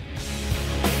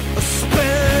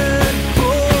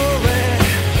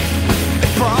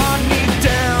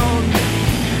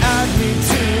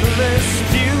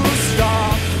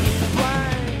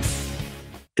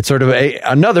 It's sort of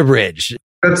another bridge.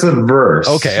 That's a verse.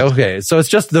 Okay. So it's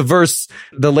just the verse,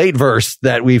 the late verse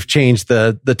that we've changed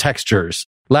the textures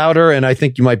louder. And I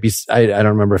think you might be, I don't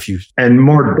remember if you... And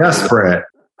more desperate.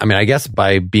 I mean, I guess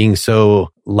by being so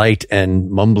light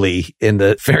and mumbly in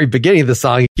the very beginning of the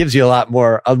song, it gives you a lot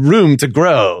more room to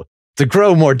grow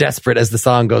more desperate as the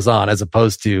song goes on, as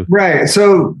opposed to... Right.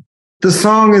 So the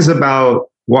song is about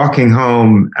walking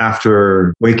home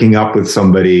after waking up with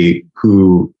somebody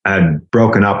who had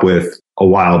broken up with a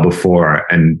while before,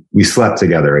 and we slept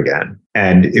together again.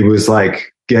 And it was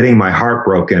like getting my heart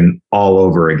broken all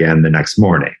over again the next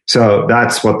morning. So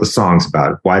that's what the song's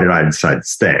about. Why did I decide to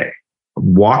stay?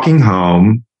 Walking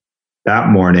home that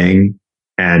morning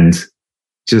and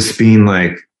just being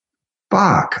like,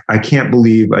 fuck, I can't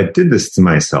believe I did this to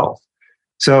myself.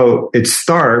 So it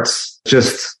starts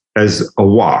just as a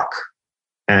walk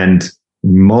and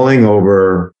mulling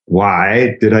over,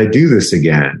 why did I do this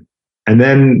again? And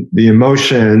then the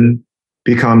emotion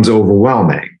becomes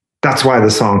overwhelming. That's why the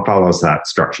song follows that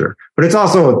structure. But it's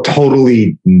also a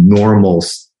totally normal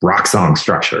rock song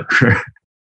structure.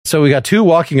 So we got 2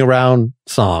 walking around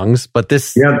songs, but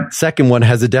this second one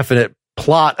has a definite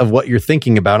plot of what you're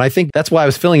thinking about. And I think that's why I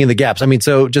was filling in the gaps. I mean,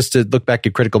 so just to look back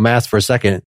at Critical Mass for a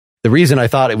second, the reason I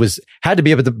thought it had to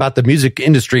be about the music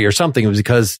industry or something was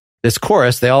because this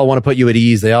chorus, they all want to put you at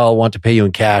ease. They all want to pay you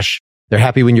in cash. They're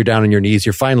happy when you're down on your knees.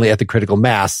 You're finally at the critical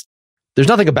mass. There's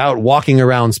nothing about walking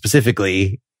around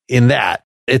specifically in that.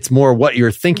 It's more what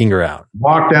you're thinking around.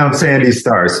 Walk down Sandy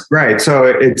Stars. Right. So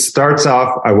it starts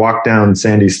off, I walk down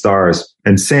Sandy Stars,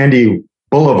 and Sandy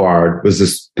Boulevard was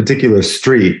this particular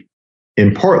street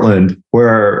in Portland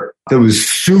where it was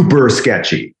super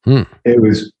sketchy. It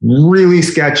was really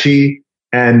sketchy,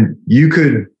 and you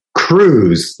could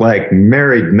cruise like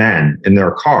married men in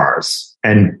their cars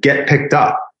and get picked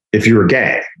up if you were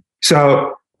gay.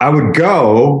 So I would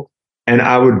go and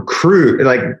I would cruise,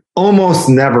 like almost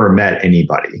never met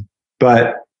anybody.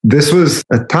 But this was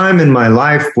a time in my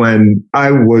life when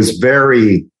I was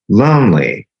very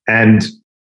lonely and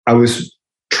I was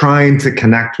trying to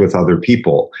connect with other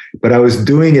people, but I was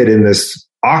doing it in this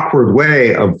awkward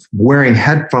way of wearing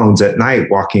headphones at night,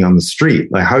 walking on the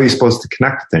street. Like, how are you supposed to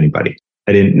connect with anybody?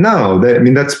 I didn't know that. I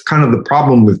mean, that's kind of the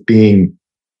problem with being,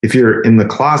 if you're in the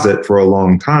closet for a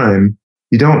long time,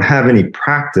 you don't have any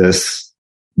practice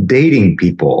dating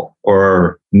people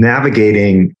or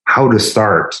navigating how to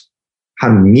start, how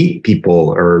to meet people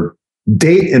or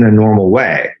date in a normal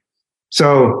way.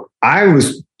 So I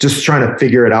was just trying to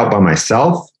figure it out by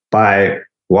myself by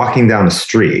walking down the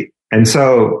street. And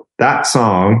so that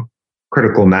song,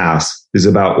 Critical Mass, is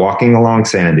about walking along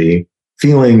Sandy,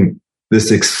 feeling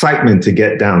this excitement to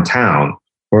get downtown,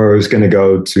 where I was going to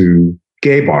go to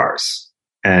gay bars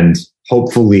and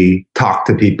hopefully talk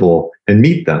to people and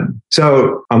meet them.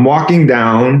 So I'm walking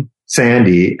down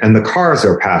Sandy and the cars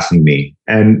are passing me.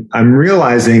 And I'm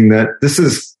realizing that this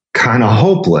is kind of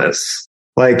hopeless.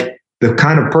 Like, the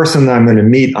kind of person that I'm going to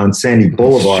meet on Sandy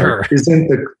Boulevard isn't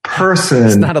the person.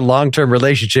 It's not a long-term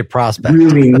relationship prospect.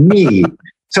 Really need.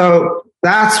 So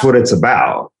that's what it's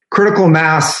about. critical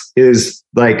mass is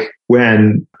like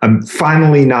when I'm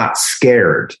finally not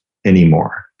scared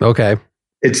anymore. Okay.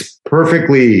 It's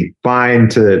perfectly fine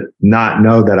to not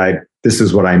know that this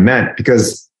is what I meant,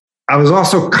 because I was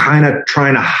also kind of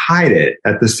trying to hide it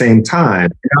at the same time.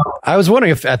 You know? I was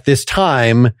wondering if at this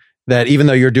time that even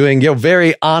though you're doing,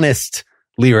 very honest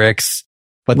lyrics,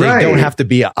 but they don't have to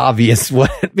be obvious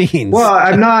what it means. Well,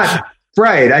 I'm not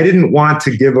right. I didn't want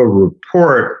to give a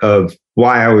report of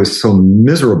why I was so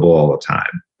miserable all the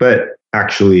time, but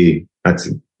actually that's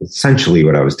essentially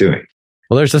what I was doing.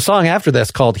 Well, there's a song after this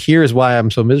called Here's Why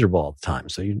I'm So Miserable All the Time.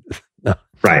 So no.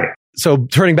 Right. So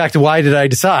turning back to Why Did I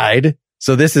Decide?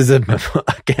 So this is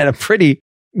again a pretty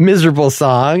miserable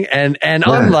song, and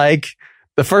unlike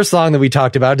the first song that we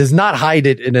talked about, does not hide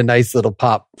it in a nice little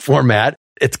pop format.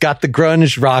 It's got the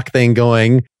grunge rock thing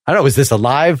going. I don't know, is this a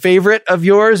live favorite of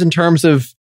yours in terms of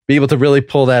being able to really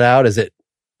pull that out? Is it?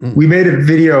 We made a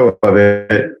video of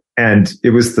it, and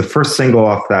it was the first single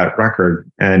off that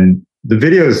record, and the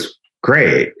video's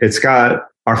great. It's got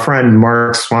our friend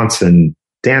Mark Swanson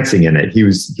dancing in it.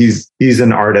 He's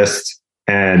an artist,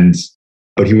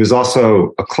 but he was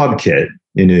also a club kid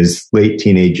in his late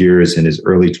teenage years, in his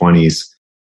early 20s.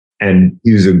 And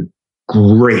he was a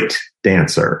great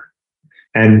dancer.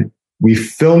 And we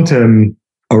filmed him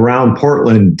around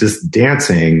Portland just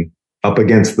dancing up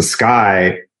against the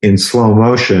sky in slow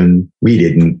motion. We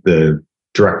didn't, the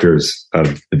directors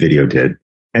of the video did.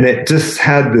 And it just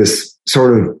had this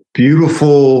sort of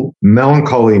beautiful,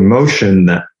 melancholy motion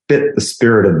that fit the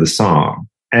spirit of the song.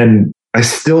 And I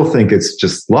still think it's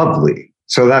just lovely.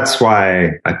 So that's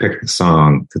why I picked the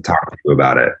song to talk to you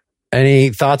about it. Any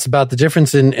thoughts about the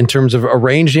difference in terms of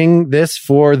arranging this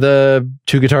for the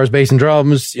two guitars, bass, and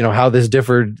drums? How this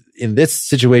differed in this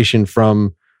situation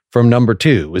from number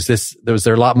two? Was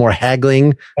there a lot more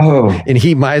haggling in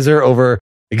Heat Miser over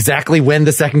exactly when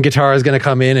the second guitar is going to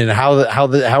come in and how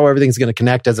everything's going to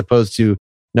connect, as opposed to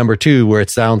number two, where it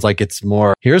sounds like it's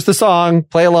more, here's the song,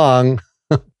 play along?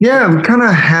 Yeah, we kind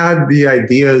of had the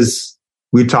ideas.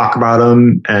 We talk about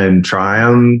them and try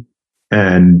them,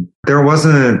 and there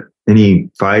wasn't any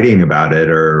fighting about it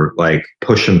or like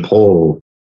push and pull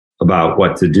about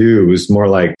what to do. It was more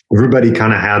like everybody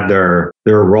kind of had their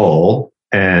role,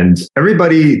 and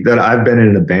everybody that I've been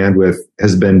in a band with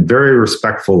has been very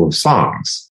respectful of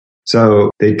songs.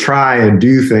 So they try and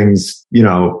do things,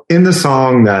 in the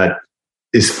song that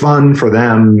is fun for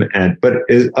them, but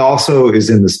it also is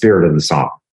in the spirit of the song.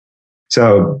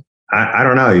 So I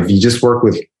don't know, if you just work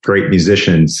with great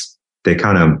musicians, they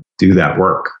kind of do that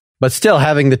work. But still,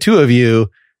 having the two of you,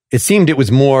 it seemed it was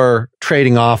more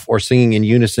trading off or singing in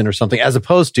unison or something, as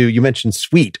opposed to, you mentioned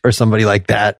Sweet or somebody like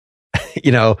that.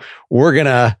 We're going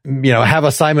to, have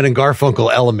a Simon and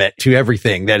Garfunkel element to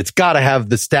everything, that it's got to have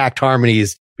the stacked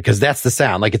harmonies because that's the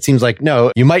sound. Like, it seems like,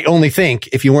 no, you might only think,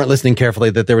 if you weren't listening carefully,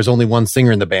 that there was only one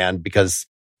singer in the band because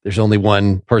there's only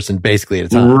one person basically at a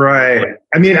time. Right.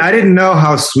 I mean, I didn't know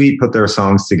how Sweet put their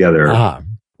songs together.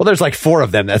 Well, there's like four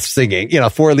of them that's singing,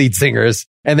 4 lead singers,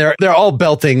 and they're all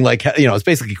belting like, it's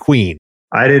basically Queen.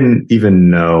 I didn't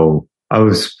even know. I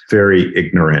was very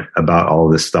ignorant about all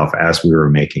this stuff as we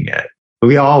were making it.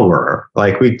 We all were.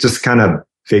 Like, we just kind of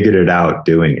figured it out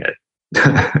doing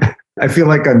it. I feel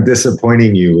like I'm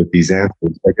disappointing you with these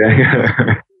answers. Okay.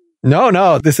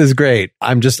 No, this is great.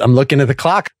 I'm looking at the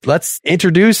clock. Let's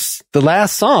introduce the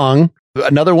last song,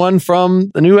 another one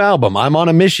from the new album, I'm on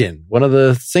a Mission, one of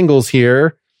the singles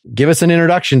here. Give us an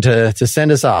introduction to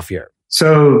send us off here.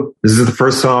 So this is the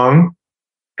first song,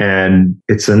 and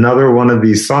it's another one of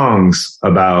these songs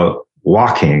about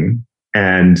walking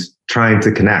and trying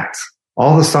to connect.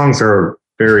 All the songs are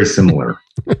very similar.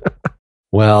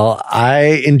 Well,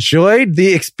 I enjoyed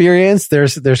the experience.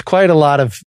 There's quite a lot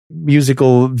of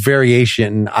musical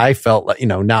variation. I felt like,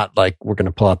 not like we're going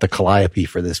to pull out the Calliope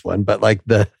for this one, but like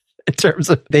in terms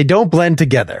of, they don't blend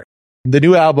together. The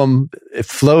new album, it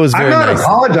flows very nicely. I'm not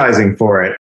apologizing for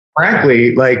it.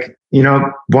 Frankly,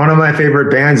 one of my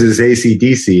favorite bands is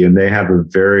AC/DC, and they have a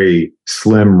very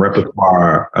slim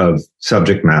repertoire of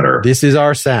subject matter. This is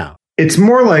our sound. It's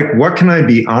more like, what can I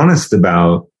be honest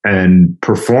about and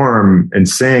perform and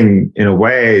sing in a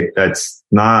way that's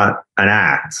not an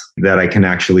act that I can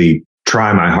actually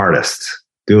try my hardest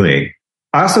doing.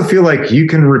 I also feel like you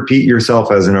can repeat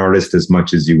yourself as an artist as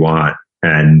much as you want,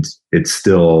 and it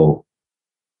still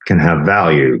can have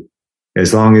value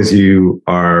as long as you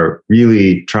are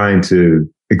really trying to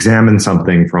examine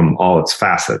something from all its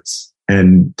facets.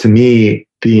 And to me,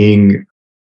 being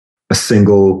a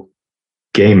single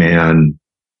gay man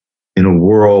in a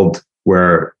world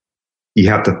where you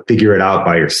have to figure it out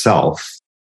by yourself,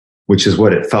 which is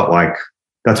what it felt like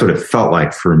that's what it felt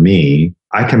like for me.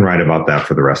 I can write about that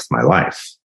for the rest of my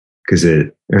life because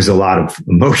there's a lot of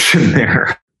emotion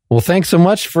there. Well, thanks so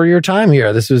much for your time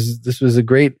here. This was a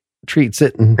great treat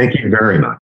sitting. Thank you very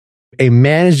much. A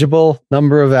manageable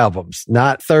number of albums,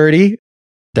 not 30.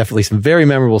 Definitely some very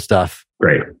memorable stuff.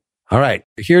 Great. All right,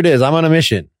 here it is. I'm on a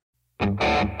mission.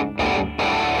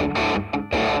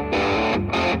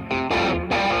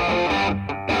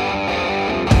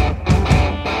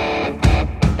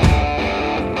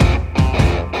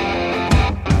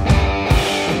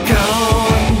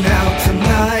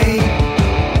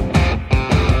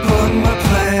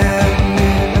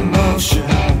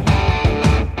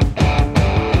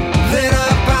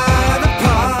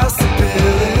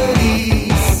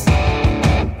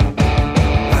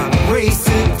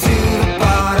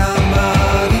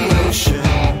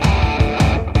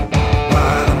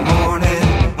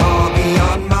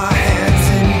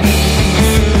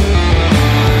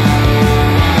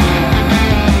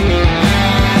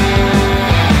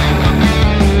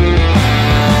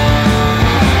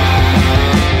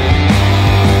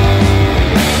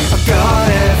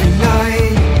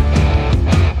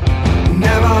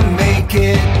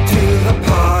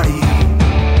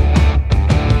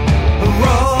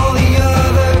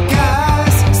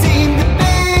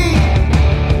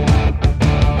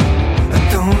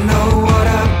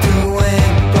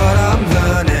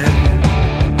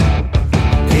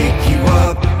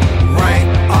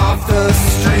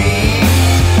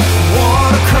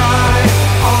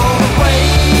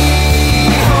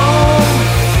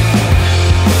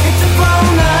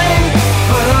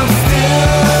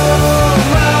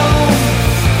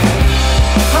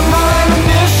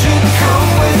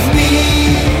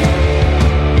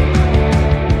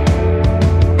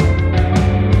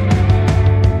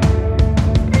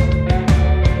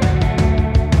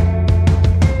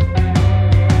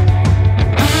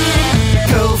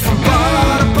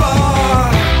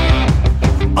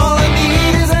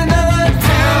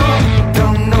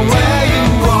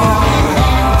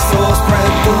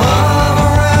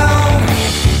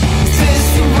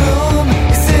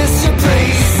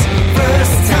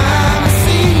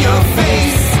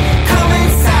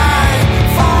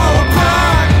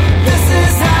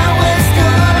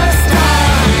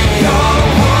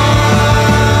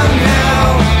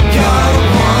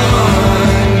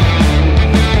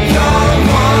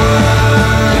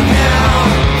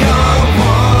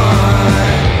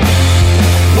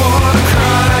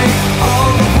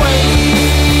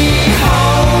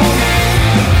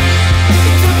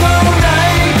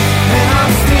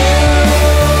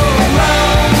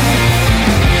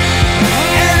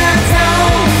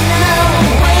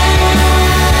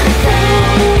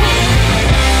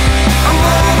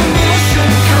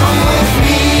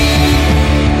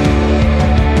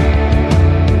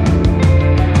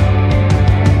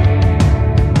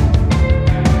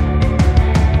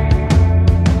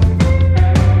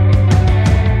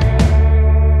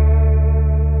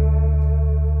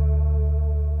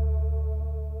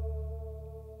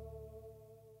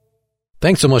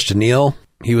 Thanks so much to Neil.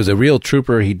 He was a real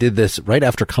trooper. He did this right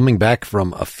after coming back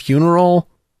from a funeral.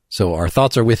 So our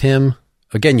thoughts are with him.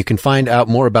 Again, you can find out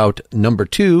more about Number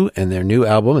 2 and their new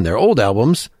album and their old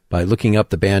albums by looking up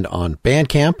the band on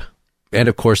Bandcamp. And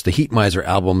of course, the Heat Miser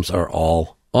albums are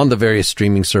all on the various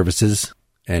streaming services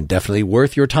and definitely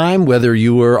worth your time, whether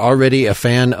you were already a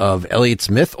fan of Elliott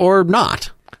Smith or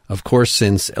not. Of course,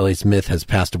 since Elliott Smith has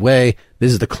passed away,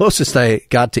 this is the closest I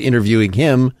got to interviewing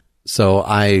him. So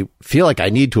I feel like I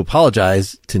need to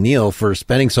apologize to Neil for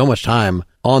spending so much time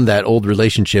on that old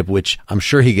relationship, which I'm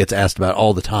sure he gets asked about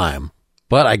all the time.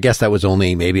 But I guess that was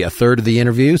only maybe a third of the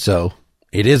interview, so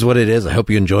it is what it is. I hope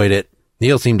you enjoyed it.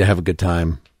 Neil seemed to have a good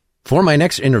time. For my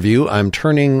next interview, I'm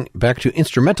turning back to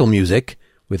instrumental music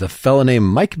with a fella named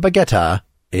Mike Baggetta,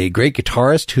 a great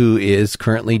guitarist who is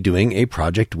currently doing a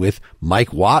project with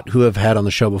Mike Watt, who I've had on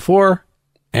the show before,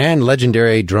 and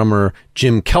legendary drummer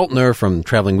Jim Keltner from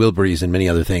Traveling Wilburys and many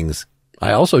other things.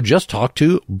 I also just talked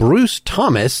to Bruce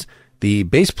Thomas, the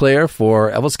bass player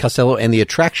for Elvis Costello and the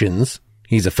Attractions.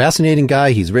 He's a fascinating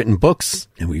guy. He's written books,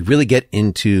 and we really get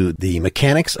into the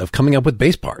mechanics of coming up with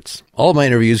bass parts. All of my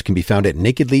interviews can be found at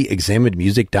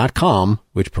nakedlyexaminedmusic.com,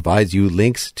 which provides you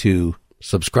links to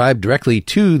subscribe directly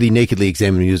to the Nakedly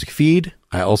Examined Music feed.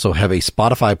 I also have a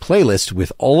Spotify playlist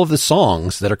with all of the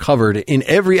songs that are covered in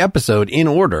every episode in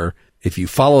order. If you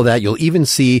follow that, you'll even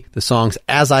see the songs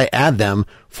as I add them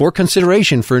for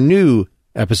consideration for new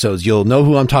episodes. You'll know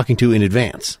who I'm talking to in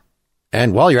advance.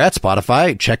 And while you're at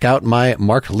Spotify, check out my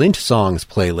Mark Lint Songs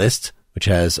playlist, which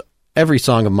has every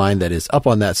song of mine that is up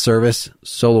on that service,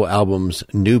 solo albums,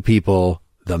 new people,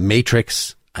 The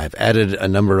Matrix, I've added a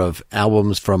number of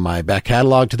albums from my back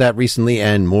catalog to that recently,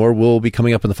 and more will be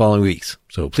coming up in the following weeks.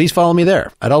 So please follow me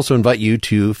there. I'd also invite you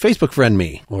to Facebook friend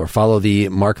me or follow the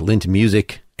Mark Lint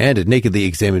Music and Nakedly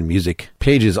Examined Music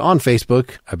pages on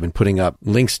Facebook. I've been putting up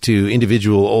links to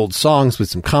individual old songs with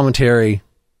some commentary.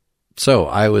 So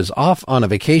I was off on a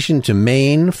vacation to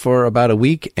Maine for about a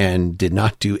week and did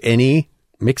not do any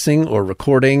mixing or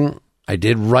recording. I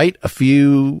did write a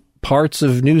few parts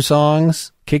of new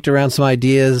songs, kicked around some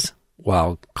ideas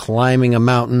while climbing a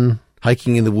mountain,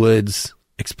 hiking in the woods,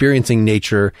 experiencing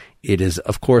nature. It is,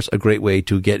 of course, a great way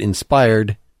to get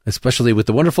inspired, especially with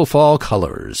the wonderful fall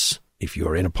colors, if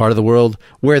you're in a part of the world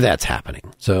where that's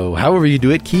happening. So however you do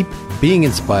it, keep being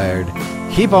inspired,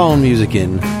 keep on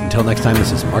musicking. Until next time,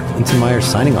 this is Mark Linsenmeyer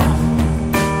signing off.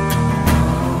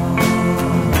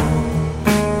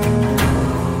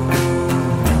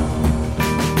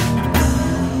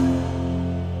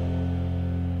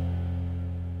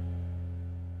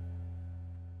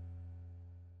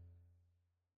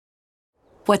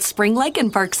 What's spring like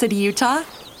in Park City, Utah?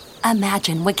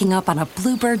 Imagine waking up on a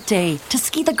bluebird day to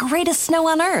ski the greatest snow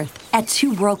on Earth at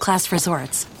 2 world-class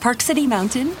resorts, Park City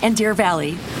Mountain and Deer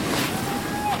Valley.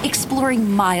 Exploring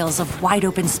miles of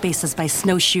wide-open spaces by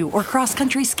snowshoe or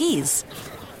cross-country skis.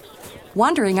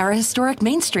 Wandering our historic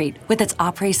Main Street with its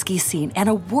après ski scene and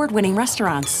award-winning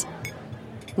restaurants.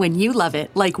 When you love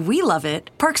it like we love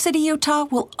it, Park City, Utah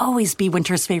will always be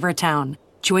winter's favorite town.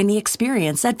 Join the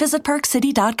experience at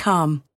visitparkcity.com.